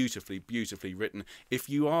it's beautifully, beautifully written. If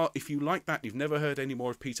you like that, you've never heard any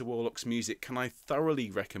more of Peter Warlock's music, can I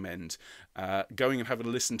thoroughly recommend going and having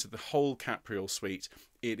a listen to the whole Capriol suite.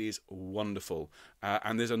 It is wonderful.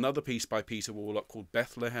 And there's another piece by Peter Warlock called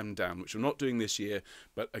Bethlehem Down, which I'm not doing this year,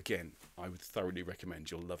 but again, I would thoroughly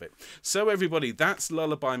recommend. You'll love it. So everybody, that's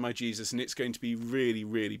Lullaby My Jesus, and it's going to be really,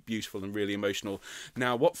 really beautiful and really emotional.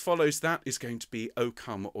 Now, what follows that is going to be O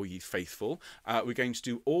Come, All Ye Faithful. We're going to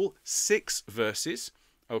do all 6 verses.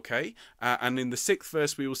 Okay, and in the 6th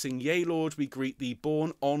verse we will sing, Yea, Lord, we greet thee,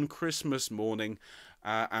 born on Christmas morning.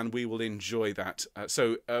 And we will enjoy that.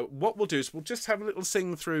 So what we'll do is we'll just have a little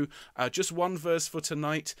sing through just one verse for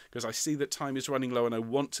tonight, because I see that time is running low and I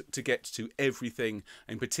want to get to everything,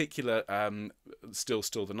 in particular Still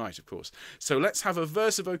the Night, of course. So let's have a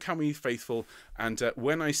verse of O Come Ye Faithful, and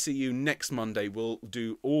when I see you next Monday, we'll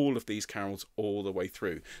do all of these carols all the way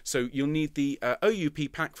through. So you'll need the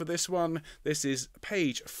OUP pack for this one. This is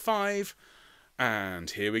page 5, and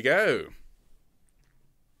here we go.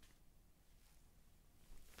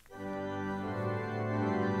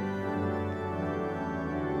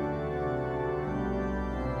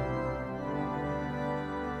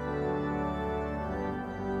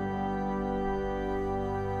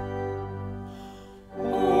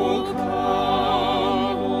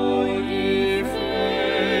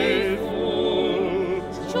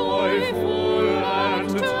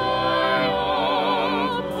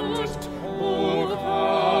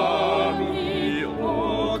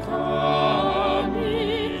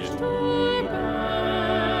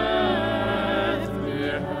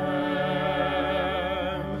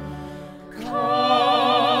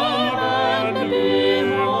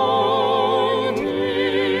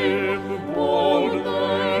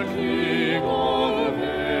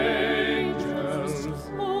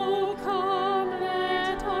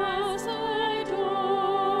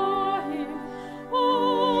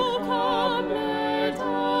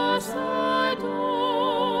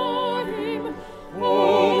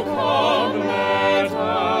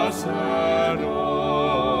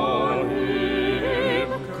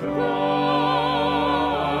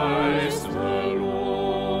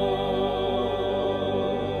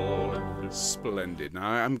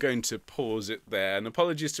 Now, I'm going to pause it there, and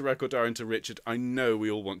apologies to Recordar and to Richard. I know we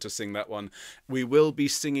all want to sing that one. We will be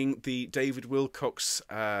singing the David Wilcox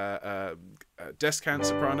descant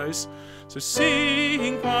sopranos. So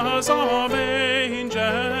Sing choirs of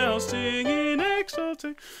angels, singing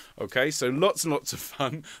exulting. Okay, so lots and lots of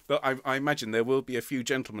fun. But I imagine there will be a few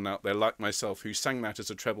gentlemen out there like myself who sang that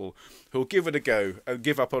as a treble, who'll give it a go,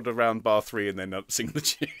 give up on around bar 3 and then not sing the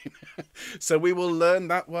tune. So we will learn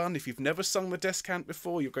that one. If you've never sung the descant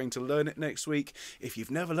before, you're going to learn it next week. If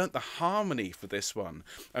you've never learnt the harmony for this one,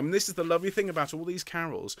 I mean, this is the lovely thing about all these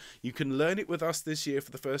carols. You can learn it with us this year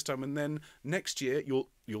for the first time, and then next year you'll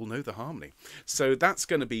know the harmony. So that's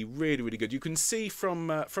going to be really, really good. You can see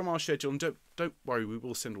from our schedule, and don't worry, we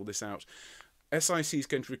will send all this out. SIC is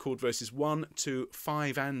going to record verses 1 to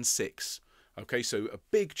 5 and 6. Okay, so a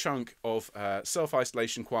big chunk of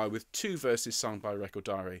self-isolation choir with 2 verses sung by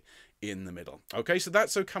Recordari in the middle. Okay, so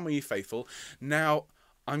that's O Come Ye Faithful. Now,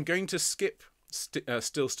 I'm going to skip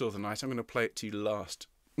Still the Night. I'm going to play it to you last.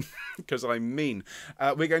 Because I'm mean.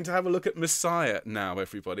 We're going to have a look at Messiah now,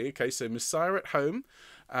 everybody. Okay, so Messiah at Home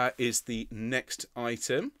is the next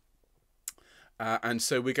item. And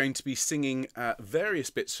so we're going to be singing various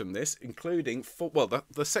bits from this, including,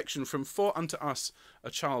 the section from For Unto Us a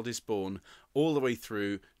Child is Born, all the way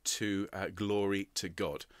through to Glory to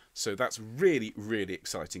God. So that's really, really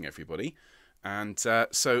exciting, everybody. And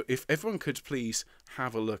so if everyone could please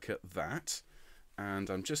have a look at that. And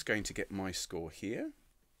I'm just going to get my score here.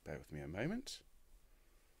 Bear with me a moment.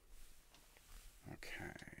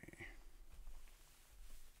 Okay.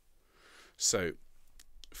 So,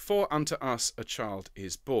 For Unto Us a Child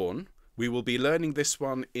is Born. We will be learning this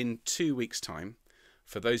one in 2 weeks' time.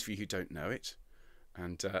 For those of you who don't know it,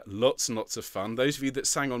 And lots and lots of fun. Those of you that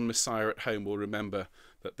sang on Messiah at home will remember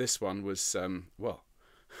that this one was, well,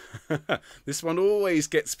 this one always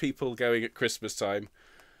gets people going at Christmas time.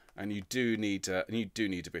 And you do need a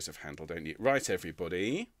bit of Handel, don't you? Right,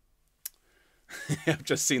 everybody. I've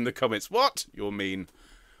just seen the comments. What? You're mean.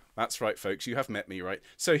 That's right, folks. You have met me, right?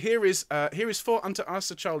 So here is For Unto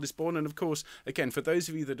Us a Child is Born. And of course, again, for those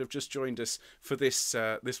of you that have just joined us for this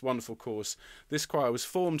this wonderful course, this choir was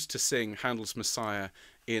formed to sing Handel's Messiah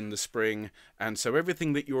in the spring. And so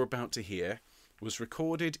everything that you're about to hear was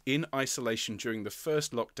recorded in isolation during the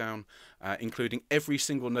first lockdown, including every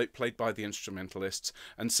single note played by the instrumentalists.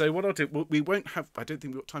 And so what I'll do, we won't have, I don't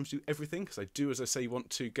think we've got time to do everything, because I do, as I say, want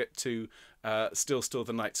to get to Still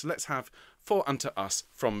the Night. So let's have For Unto Us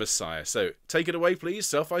from Messiah. So take it away, please,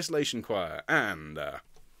 Self-Isolation Choir. And...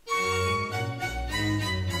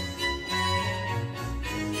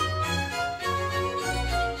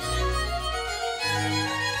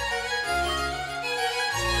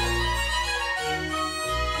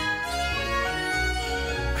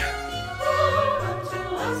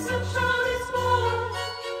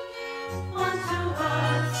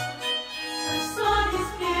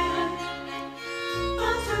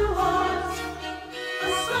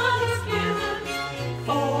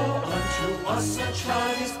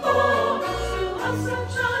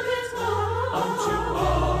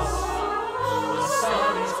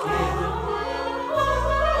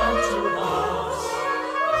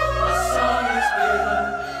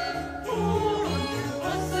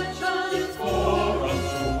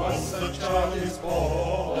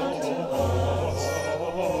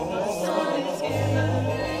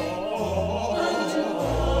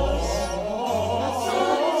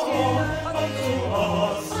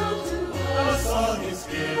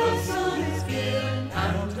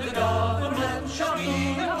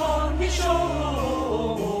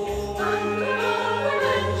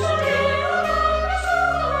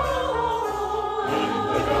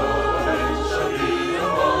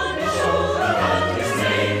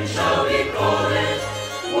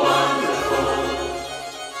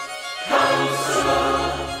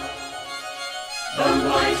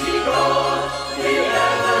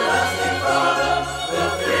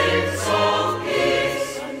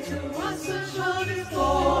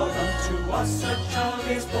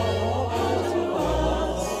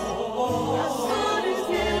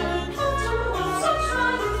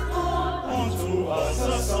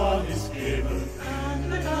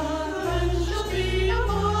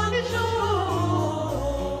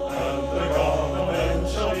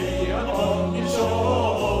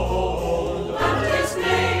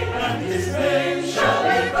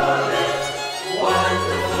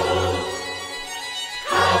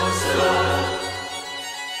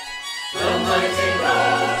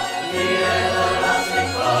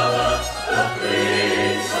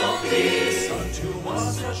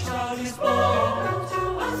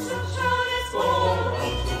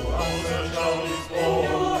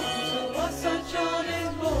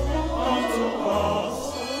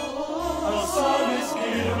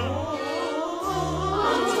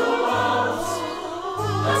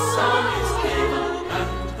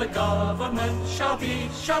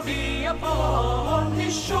 shall be upon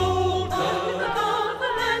his shoulder. And the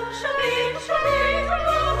government shall be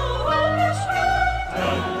upon his shoulder.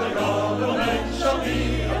 And the government shall be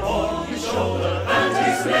upon his shoulder. And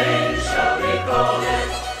his name shall be called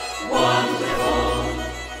Wonderful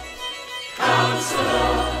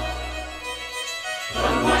Counselor, the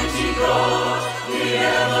mighty God, the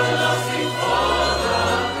everlasting Father,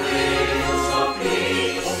 Prince of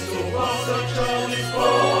Peace. Unto us a child is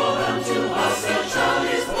born, unto us a child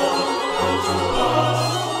is born, unto us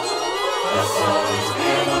a son is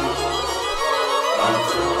given,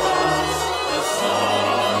 unto us a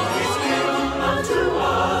son is given, unto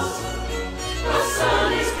us a son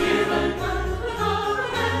is given.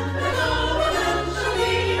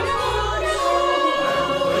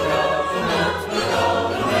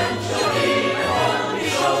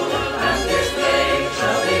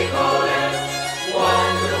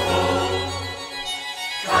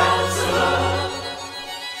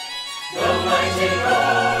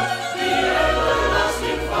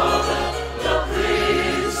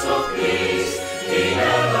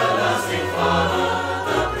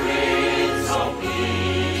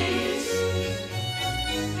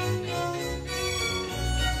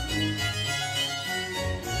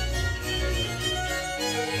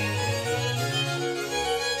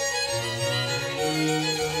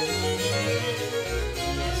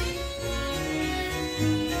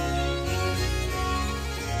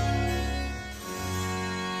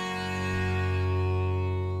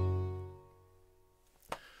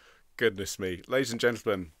 goodness me. Ladies and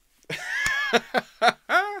gentlemen,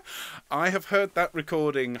 I have heard that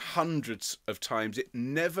recording hundreds of times. It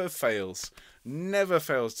never fails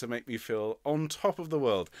to make me feel on top of the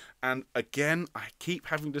world. And again, I keep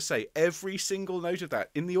having to say, every single note of that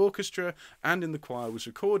in the orchestra and in the choir was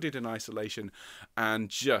recorded in isolation, and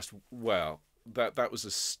just, well, that was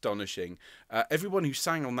astonishing. Everyone who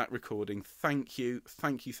sang on that recording, thank you.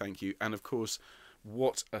 And of course,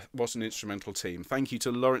 what an instrumental team. Thank you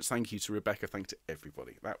to Lawrence, thank you to Rebecca, thank you to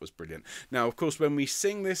everybody. That was brilliant. Now, of course, when we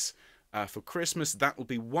sing this for Christmas, that will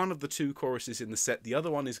be one of the two choruses in the set. The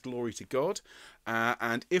other one is Glory to God.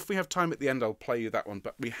 And if we have time at the end, I'll play you that one.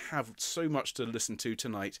 But we have so much to listen to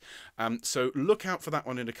tonight. So look out for that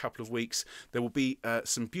one in a couple of weeks. There will be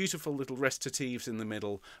some beautiful little recitatives in the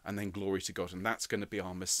middle, and then Glory to God. And that's going to be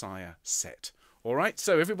our Messiah set. All right,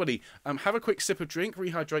 so everybody, have a quick sip of drink,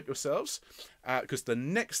 rehydrate yourselves, because the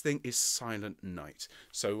next thing is Silent Night.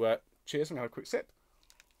 So cheers, and have a quick sip.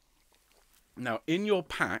 Now, in your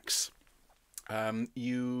packs,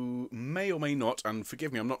 you may or may not, and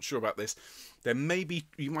forgive me, I'm not sure about this, there may be,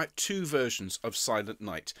 you might, two versions of Silent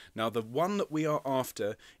Night. Now, the one that we are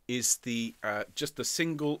after is the just the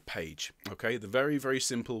single page, okay, the very, very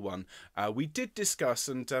simple one. We did discuss,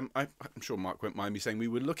 and I'm sure Mark won't mind me saying, we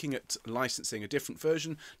were looking at licensing a different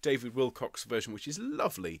version, David Wilcock's version, which is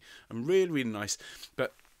lovely and really, really nice,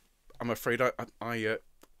 but I'm afraid I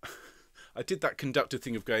did that conductor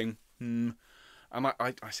thing of going, and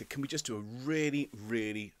I said, can we just do a really,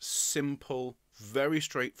 really simple, very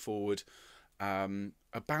straightforward,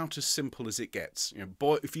 about as simple as it gets. You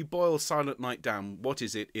know, if you boil Silent Night down, what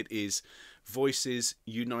is it? It is voices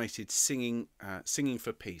united, singing, singing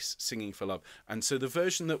for peace, singing for love. And so the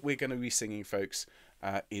version that we're going to be singing, folks,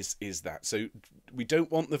 is that. So we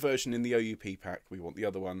don't want the version in the OUP pack. We want the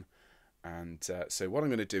other one. And so what I'm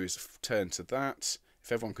going to do is turn to that.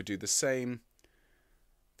 If everyone could do the same.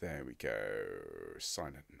 There we go.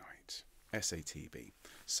 Silent Night. SATB.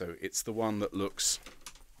 So it's the one that looks,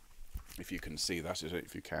 if you can see that,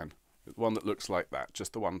 if you can, the one that looks like that,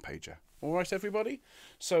 just the one pager. All right, everybody?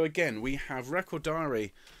 So again, we have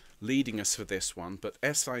Recordare leading us for this one, but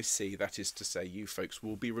SIC, that is to say, you folks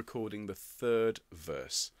will be recording the third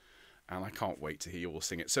verse. And I can't wait to hear you all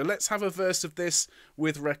sing it. So let's have a verse of this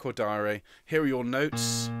with Recordare. Here are your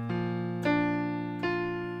notes.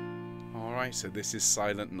 Alright, so this is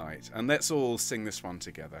Silent Night. And let's all sing this one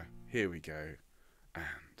together. Here we go. And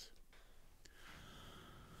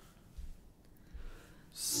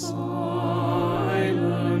Silent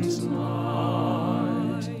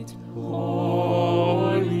night, holy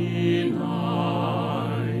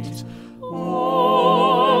night,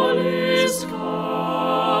 all is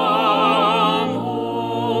calm,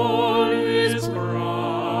 all is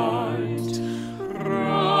bright,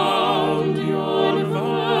 round your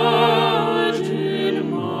Virgin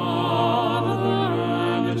Mother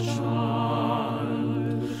and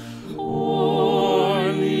Child, holy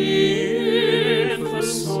infant,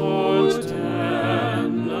 so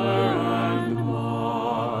tender and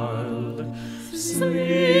mild, sleep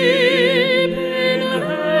in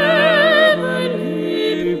heavenly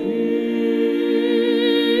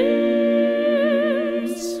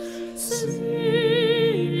peace,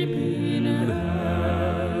 sleep in heavenly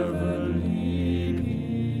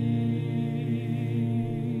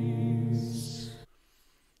peace.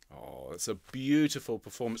 oh, it's a beautiful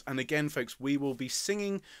performance. And again, folks, we will be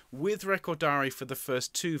singing with Recordare for the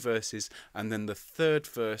first two verses, and then the third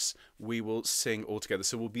verse we will sing all together.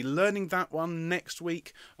 So we'll be learning that one next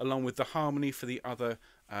week, along with the harmony for the other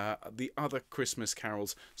Christmas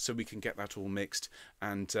carols, so we can get that all mixed.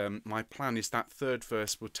 And my plan is that third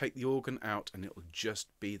verse will take the organ out, and it will just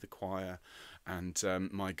be the choir. And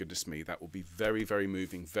my goodness me, that will be very, very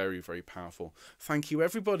moving, very, very powerful. Thank you,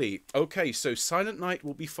 everybody. Okay, so Silent Night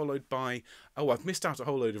will be followed by, oh, I've missed out a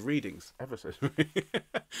whole load of readings. Ever so sorry.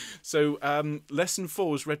 So lesson 4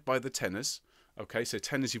 was read by the tenors. Okay, so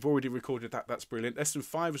tenors, you've already recorded that. That's brilliant. Lesson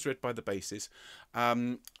 5 was read by the basses.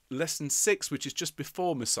 Lesson 6, which is just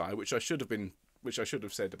before Messiah, which I should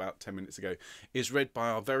have said about 10 minutes ago, is read by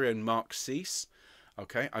our very own Mark Cease.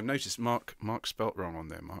 Okay, I've noticed Mark spelt wrong on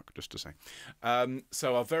there, Mark, just to say.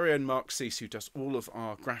 So our very own Mark Cease, who does all of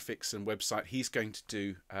our graphics and website, he's going to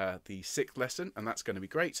do the 6th lesson, and that's going to be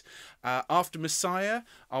great. After Messiah,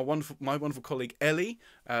 my wonderful colleague Ellie,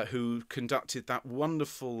 who conducted that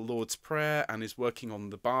wonderful Lord's Prayer and is working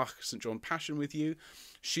on the Bach St. John Passion with you,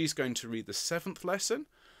 she's going to read the 7th lesson.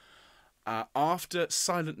 After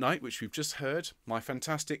Silent Night, which we've just heard, my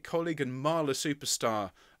fantastic colleague and Marla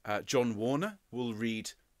superstar, John Warner, will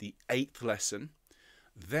read the 8th lesson.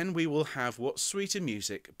 Then we will have What's Sweeter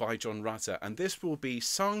Music by John Rutter, and this will be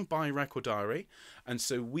sung by Recordari. And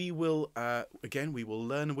so we will, again, we will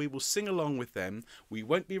learn and we will sing along with them. We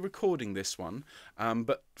won't be recording this one,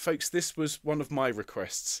 but folks, this was one of my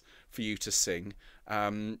requests for you to sing,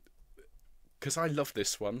 because I love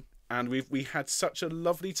this one. And we had such a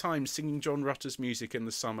lovely time singing John Rutter's music in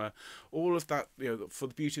the summer. All of that, you know, For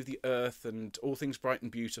the Beauty of the Earth and All Things Bright and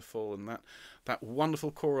Beautiful, and that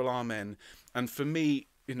wonderful choral Amen. And for me,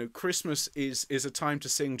 you know, Christmas is a time to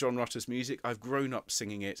sing John Rutter's music. I've grown up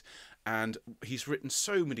singing it, and he's written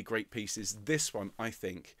so many great pieces. This one, I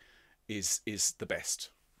think, is the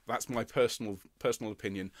best. That's my personal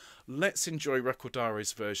opinion. Let's enjoy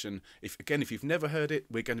Recordari's version. If you've never heard it,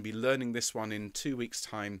 we're going to be learning this one in 2 weeks'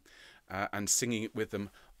 time and singing it with them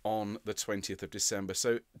on the 20th of December.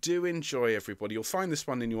 So do enjoy, everybody. You'll find this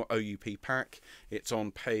one in your OUP pack. It's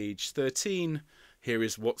on page 13. Here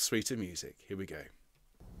is What's Sweeter Music. Here we go.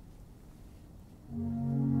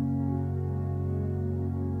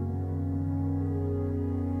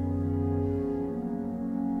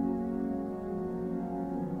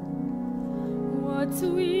 What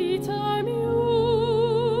sweeter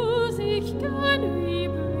music can we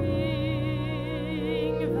bring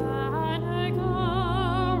than a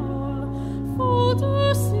carol for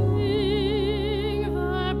to sing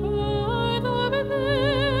the birth of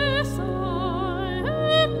this our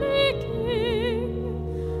heavenly King?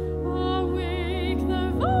 Awake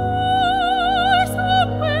the voice,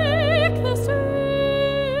 awake the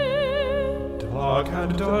string. Dark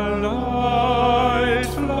and dull night,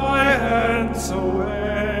 fly hence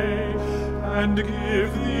away, and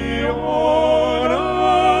give the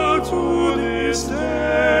honor to this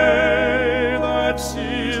day that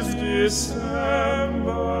sees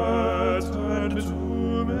December turned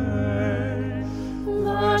to May.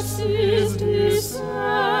 That sees December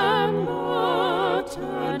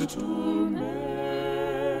turned to May.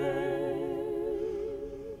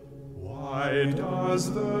 Why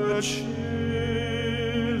does the chilling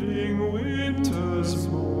winter's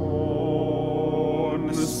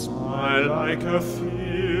morn smile like a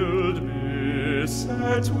field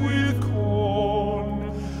beset with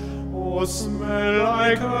corn, or smell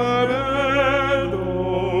like a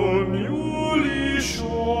meadow newly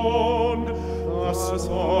shorn? Thus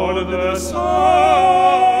on the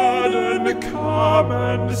sudden come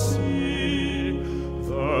and see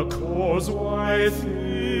the cause why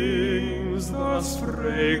things thus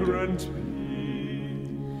fragrant be.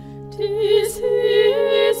 'Tis he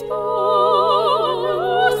is born,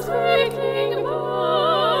 whose quaking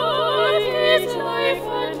birth is life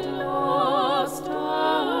at last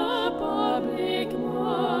a public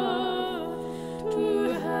mirth to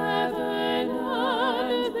heaven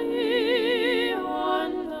and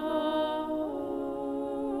beyond.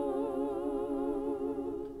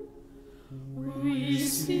 We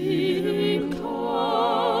see him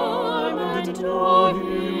come and know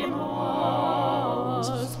him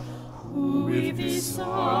ours, who with his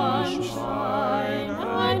sunshine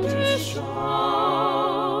and his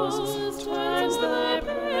showers turns the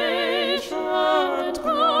patient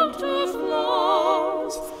come to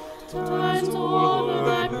flowers, turns all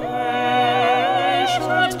the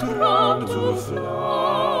patient come to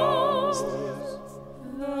flowers.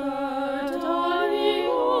 The dawning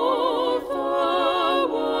of the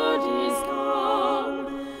world is come,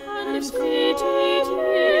 and sweet it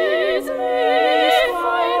is we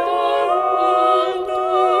find the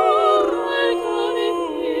wonder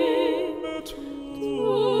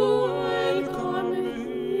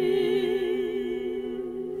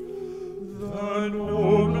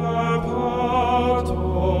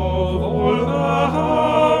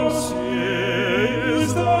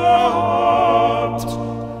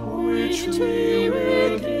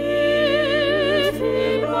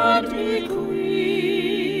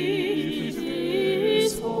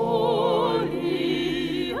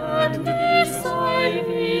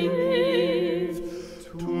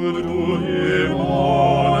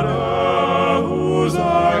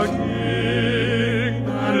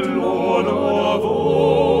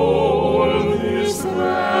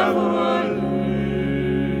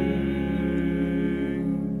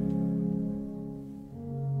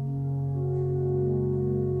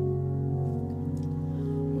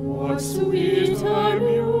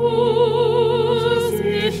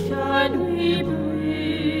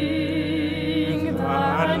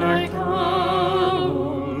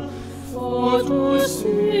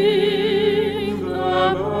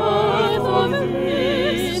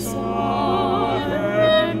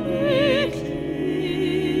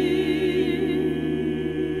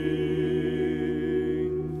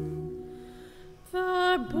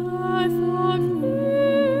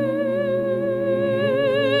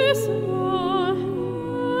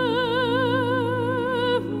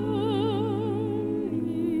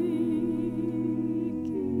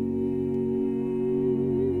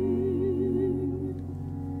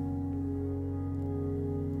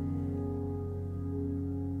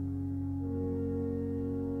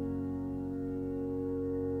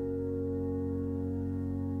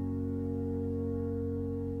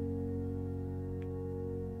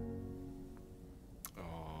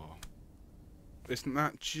Isn't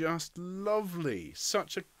that just lovely?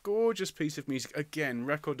 Such a gorgeous piece of music. Again,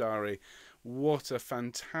 Recordare, what a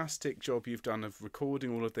fantastic job you've done of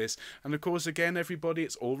recording all of this. And of course, again, everybody,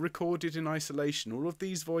 it's all recorded in isolation. All of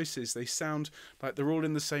these voices, they sound like they're all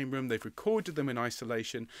in the same room. They've recorded them in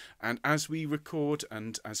isolation. And as we record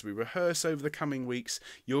and as we rehearse over the coming weeks,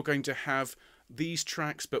 you're going to have these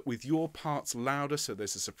tracks, but with your parts louder. So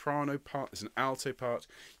there's a soprano part, there's an alto part.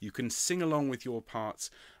 You can sing along with your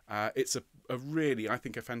parts. It's a really, I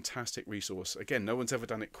think, a fantastic resource. Again, no one's ever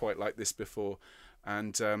done it quite like this before.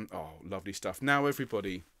 And, oh, lovely stuff. Now,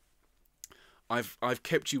 everybody, I've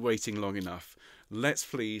kept you waiting long enough. Let's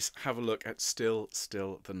please have a look at Still,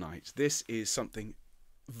 Still the Night. This is something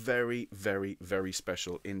very, very, very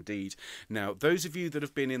special indeed. Now, those of you that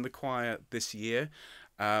have been in the choir this year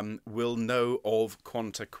will know of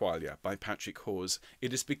Quanta Qualia by Patrick Hawes.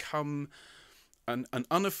 It has become an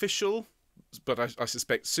unofficial, but I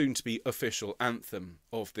suspect soon to be official anthem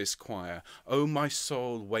of this choir. Oh, my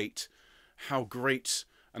soul, wait, how great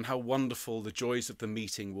and how wonderful the joys of the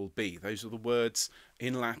meeting will be. Those are the words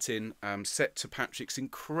in Latin set to Patrick's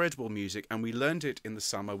incredible music, and we learned it in the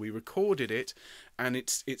summer. We recorded it, and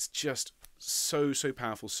it's just so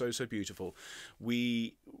powerful, so beautiful.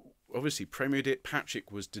 We obviously premiered it.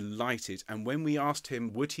 Patrick was delighted, and when we asked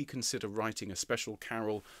him would he consider writing a special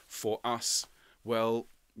carol for us, well,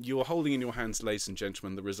 you're holding in your hands, ladies and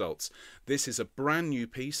gentlemen, the results. This is a brand new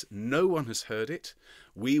piece. No one has heard it.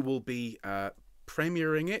 We will be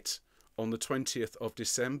premiering it on the 20th of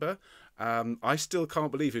December. I still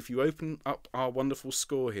can't believe, if you open up our wonderful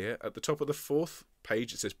score here, at the top of the 4th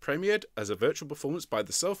page it says premiered as a virtual performance by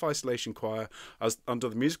the Self-Isolation Choir as under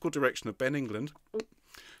the musical direction of Ben England,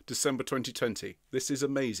 December 2020. This is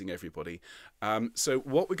amazing, everybody. So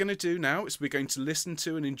what we're going to do now is we're going to listen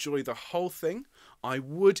to and enjoy the whole thing. I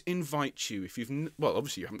would invite you, if you've, well,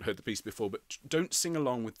 obviously you haven't heard the piece before, but don't sing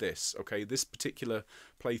along with this, okay? This particular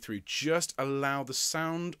playthrough, just allow the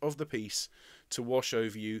sound of the piece to wash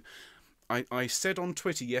over you. I said on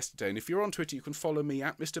Twitter yesterday, and if you're on Twitter, you can follow me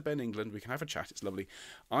at Mr. Ben England. We can have a chat. It's lovely.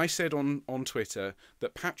 I said on Twitter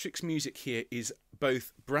that Patrick's music here is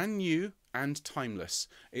both brand new and timeless.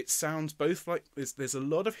 It sounds both like there's a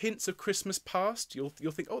lot of hints of Christmas past. You'll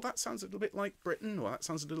think, oh, that sounds a little bit like Britain, or that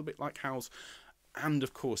sounds a little bit like Howells. And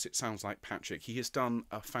of course, it sounds like Patrick. He has done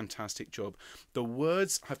a fantastic job. The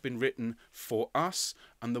words have been written for us,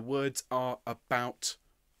 and the words are about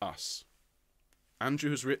us. Andrew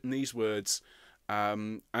has written these words,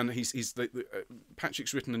 and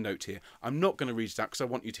Patrick's written a note here. I'm not going to read it out because I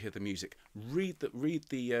want you to hear the music. Read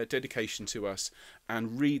the dedication to us,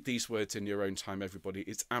 and read these words in your own time, everybody.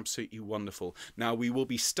 It's absolutely wonderful. Now, we will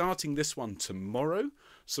be starting this one tomorrow.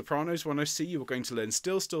 Sopranos, when I see you, we're going to learn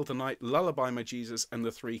Still, Still the Night, Lullaby, My Jesus, and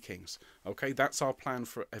the Three Kings. Okay, that's our plan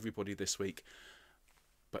for everybody this week.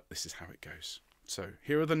 But this is how it goes. So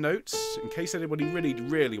here are the notes, in case anybody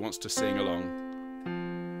really wants to sing along.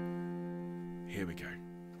 Here we go.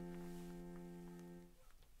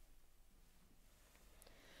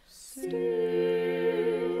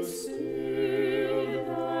 Still, still the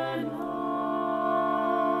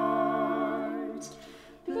night,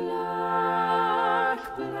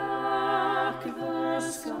 black, black the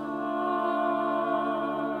sky,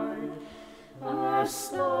 a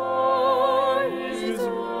star is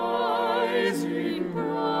rising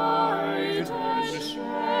bright and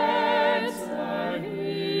sheds the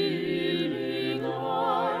healing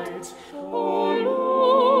light. Oh,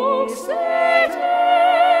 look,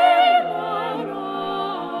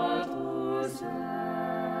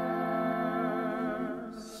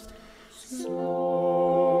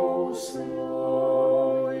 slow,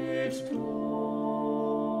 slow it dawns,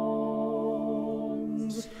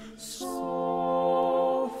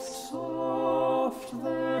 soft, soft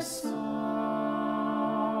the sound.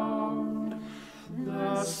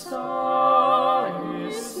 The star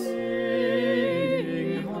is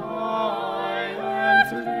singing high and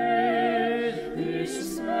clear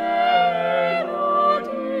this melody.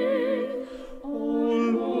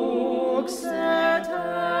 Oh, look,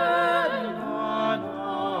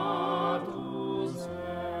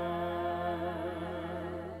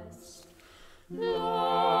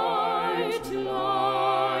 light,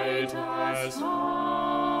 light as fire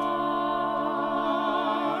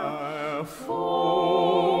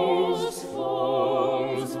falls,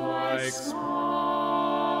 falls like stars.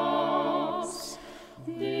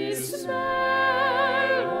 This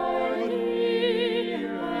melody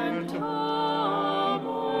and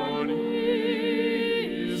harmony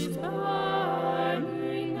is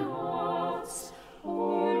burning hearts.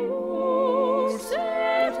 Oh, look,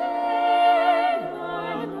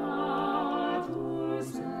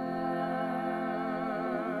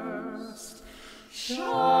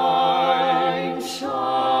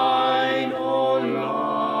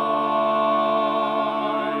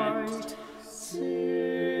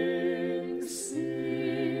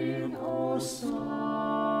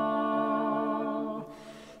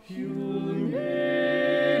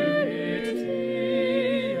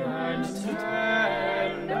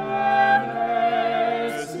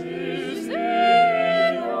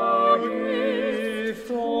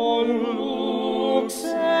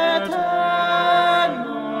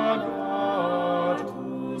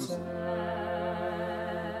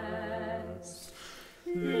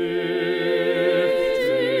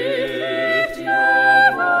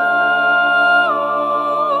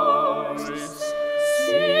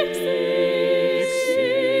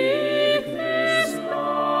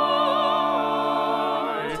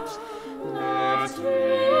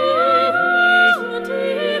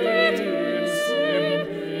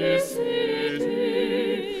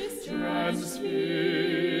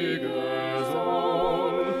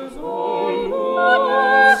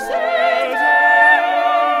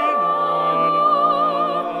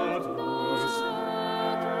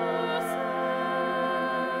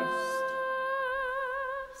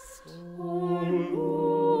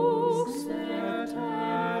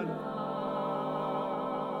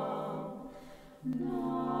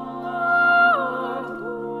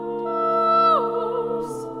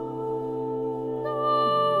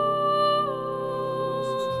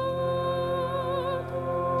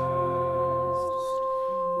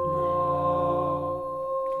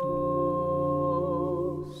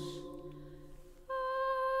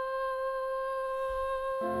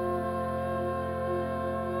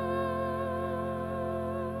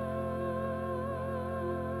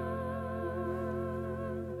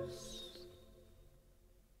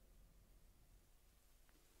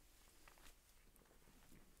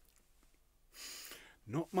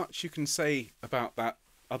 Not much you can say about that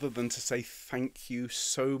other than to say thank you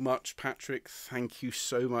so much, Patrick. Thank you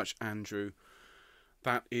so much, Andrew.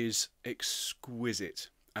 That is exquisite.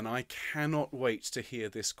 And I cannot wait to hear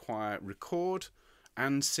this choir record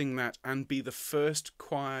and sing that and be the first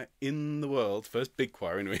choir in the world, first big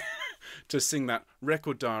choir anyway, to sing that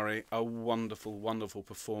Recordare, a wonderful, wonderful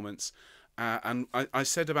performance. And I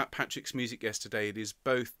said about Patrick's music yesterday, it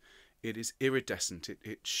is iridescent,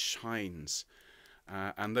 it shines.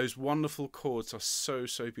 And those wonderful chords are so,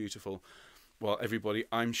 so beautiful. Well, everybody,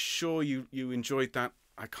 I'm sure you enjoyed that.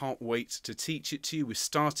 I can't wait to teach it to you. We're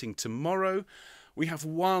starting tomorrow. We have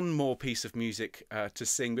one more piece of music to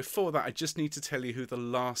sing. Before that, I just need to tell you who the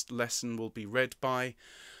last lesson will be read by.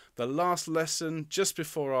 The last lesson, just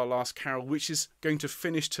before our last carol, which is going to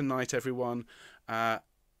finish tonight, everyone. Well,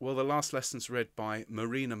 the last lesson's read by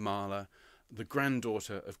Marina Mahler, the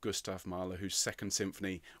granddaughter of Gustav Mahler, whose Second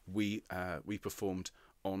Symphony we performed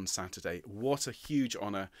on Saturday. What a huge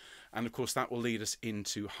honour. And of course that will lead us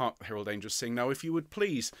into Hark the Herald Angels Sing. Now if you would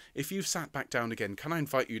please, if you've sat back down again, can I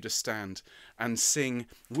invite you to stand and sing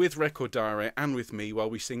with Recordare and with me while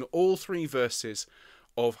we sing all 3 verses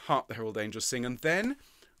of Hark the Herald Angels Sing. And then,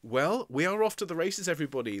 well, we are off to the races,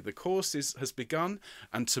 everybody. The course has begun,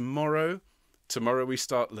 and tomorrow we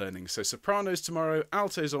start learning. So sopranos tomorrow,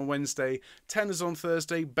 altos on Wednesday, tenors on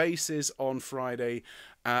Thursday, basses on Friday,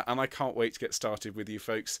 and I can't wait to get started with you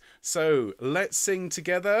folks. So let's sing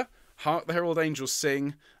together. Hark the Herald Angels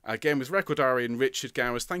Sing, again with Recordare and Richard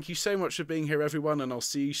Gowers. Thank you so much for being here, everyone, and I'll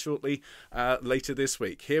see you shortly later this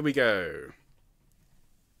week. Here we go.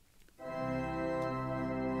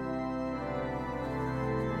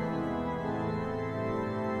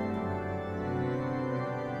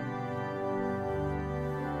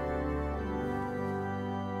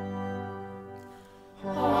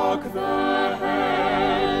 Hark the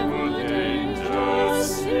herald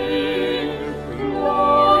angels sing,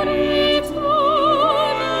 glory to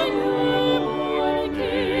the newborn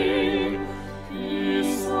King.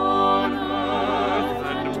 Peace on earth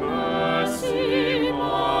and mercy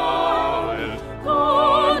mild,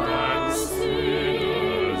 God and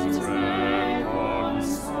sinners reconciled.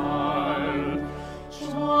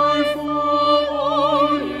 Joyful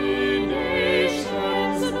all ye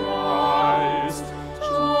nations rise,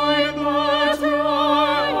 join the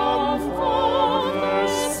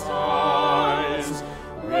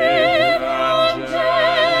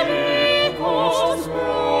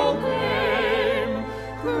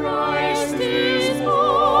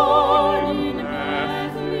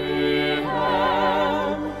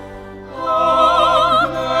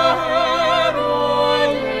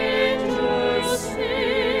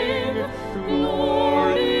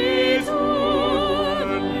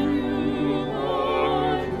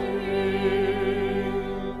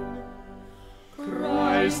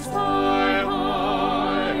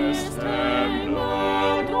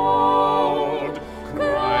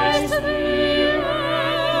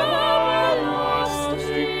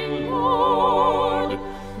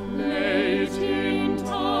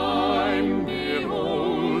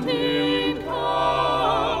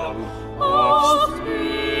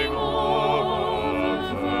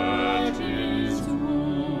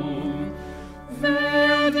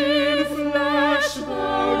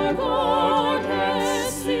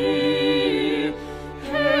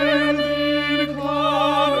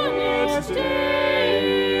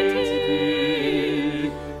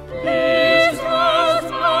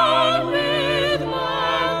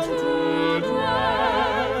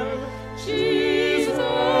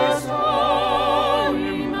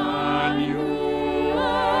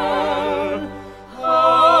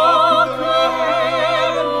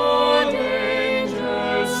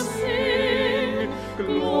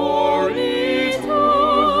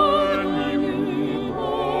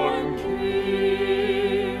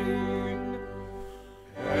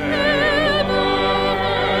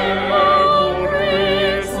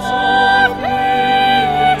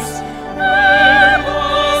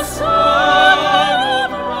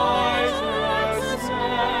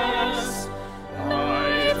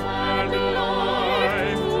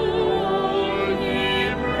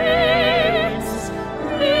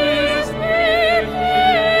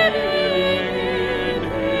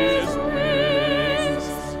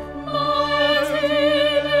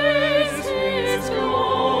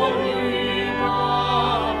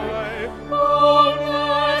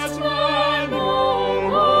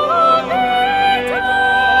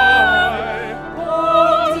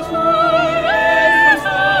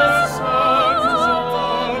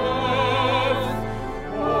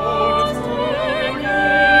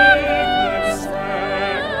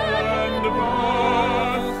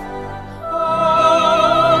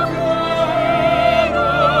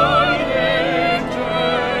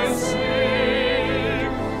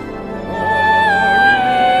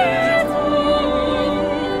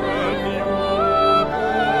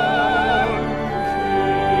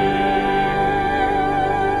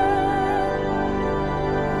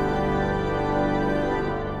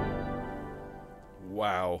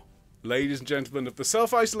Wow. Ladies and gentlemen of the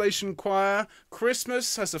Self-Isolation Choir,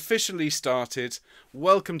 Christmas has officially started.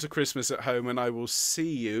 Welcome to Christmas at Home, and I will see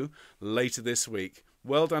you later this week.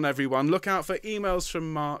 Well done, everyone. Look out for emails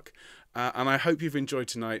from Mark, and I hope you've enjoyed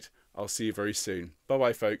tonight. I'll see you very soon.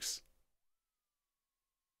 Bye-bye, folks.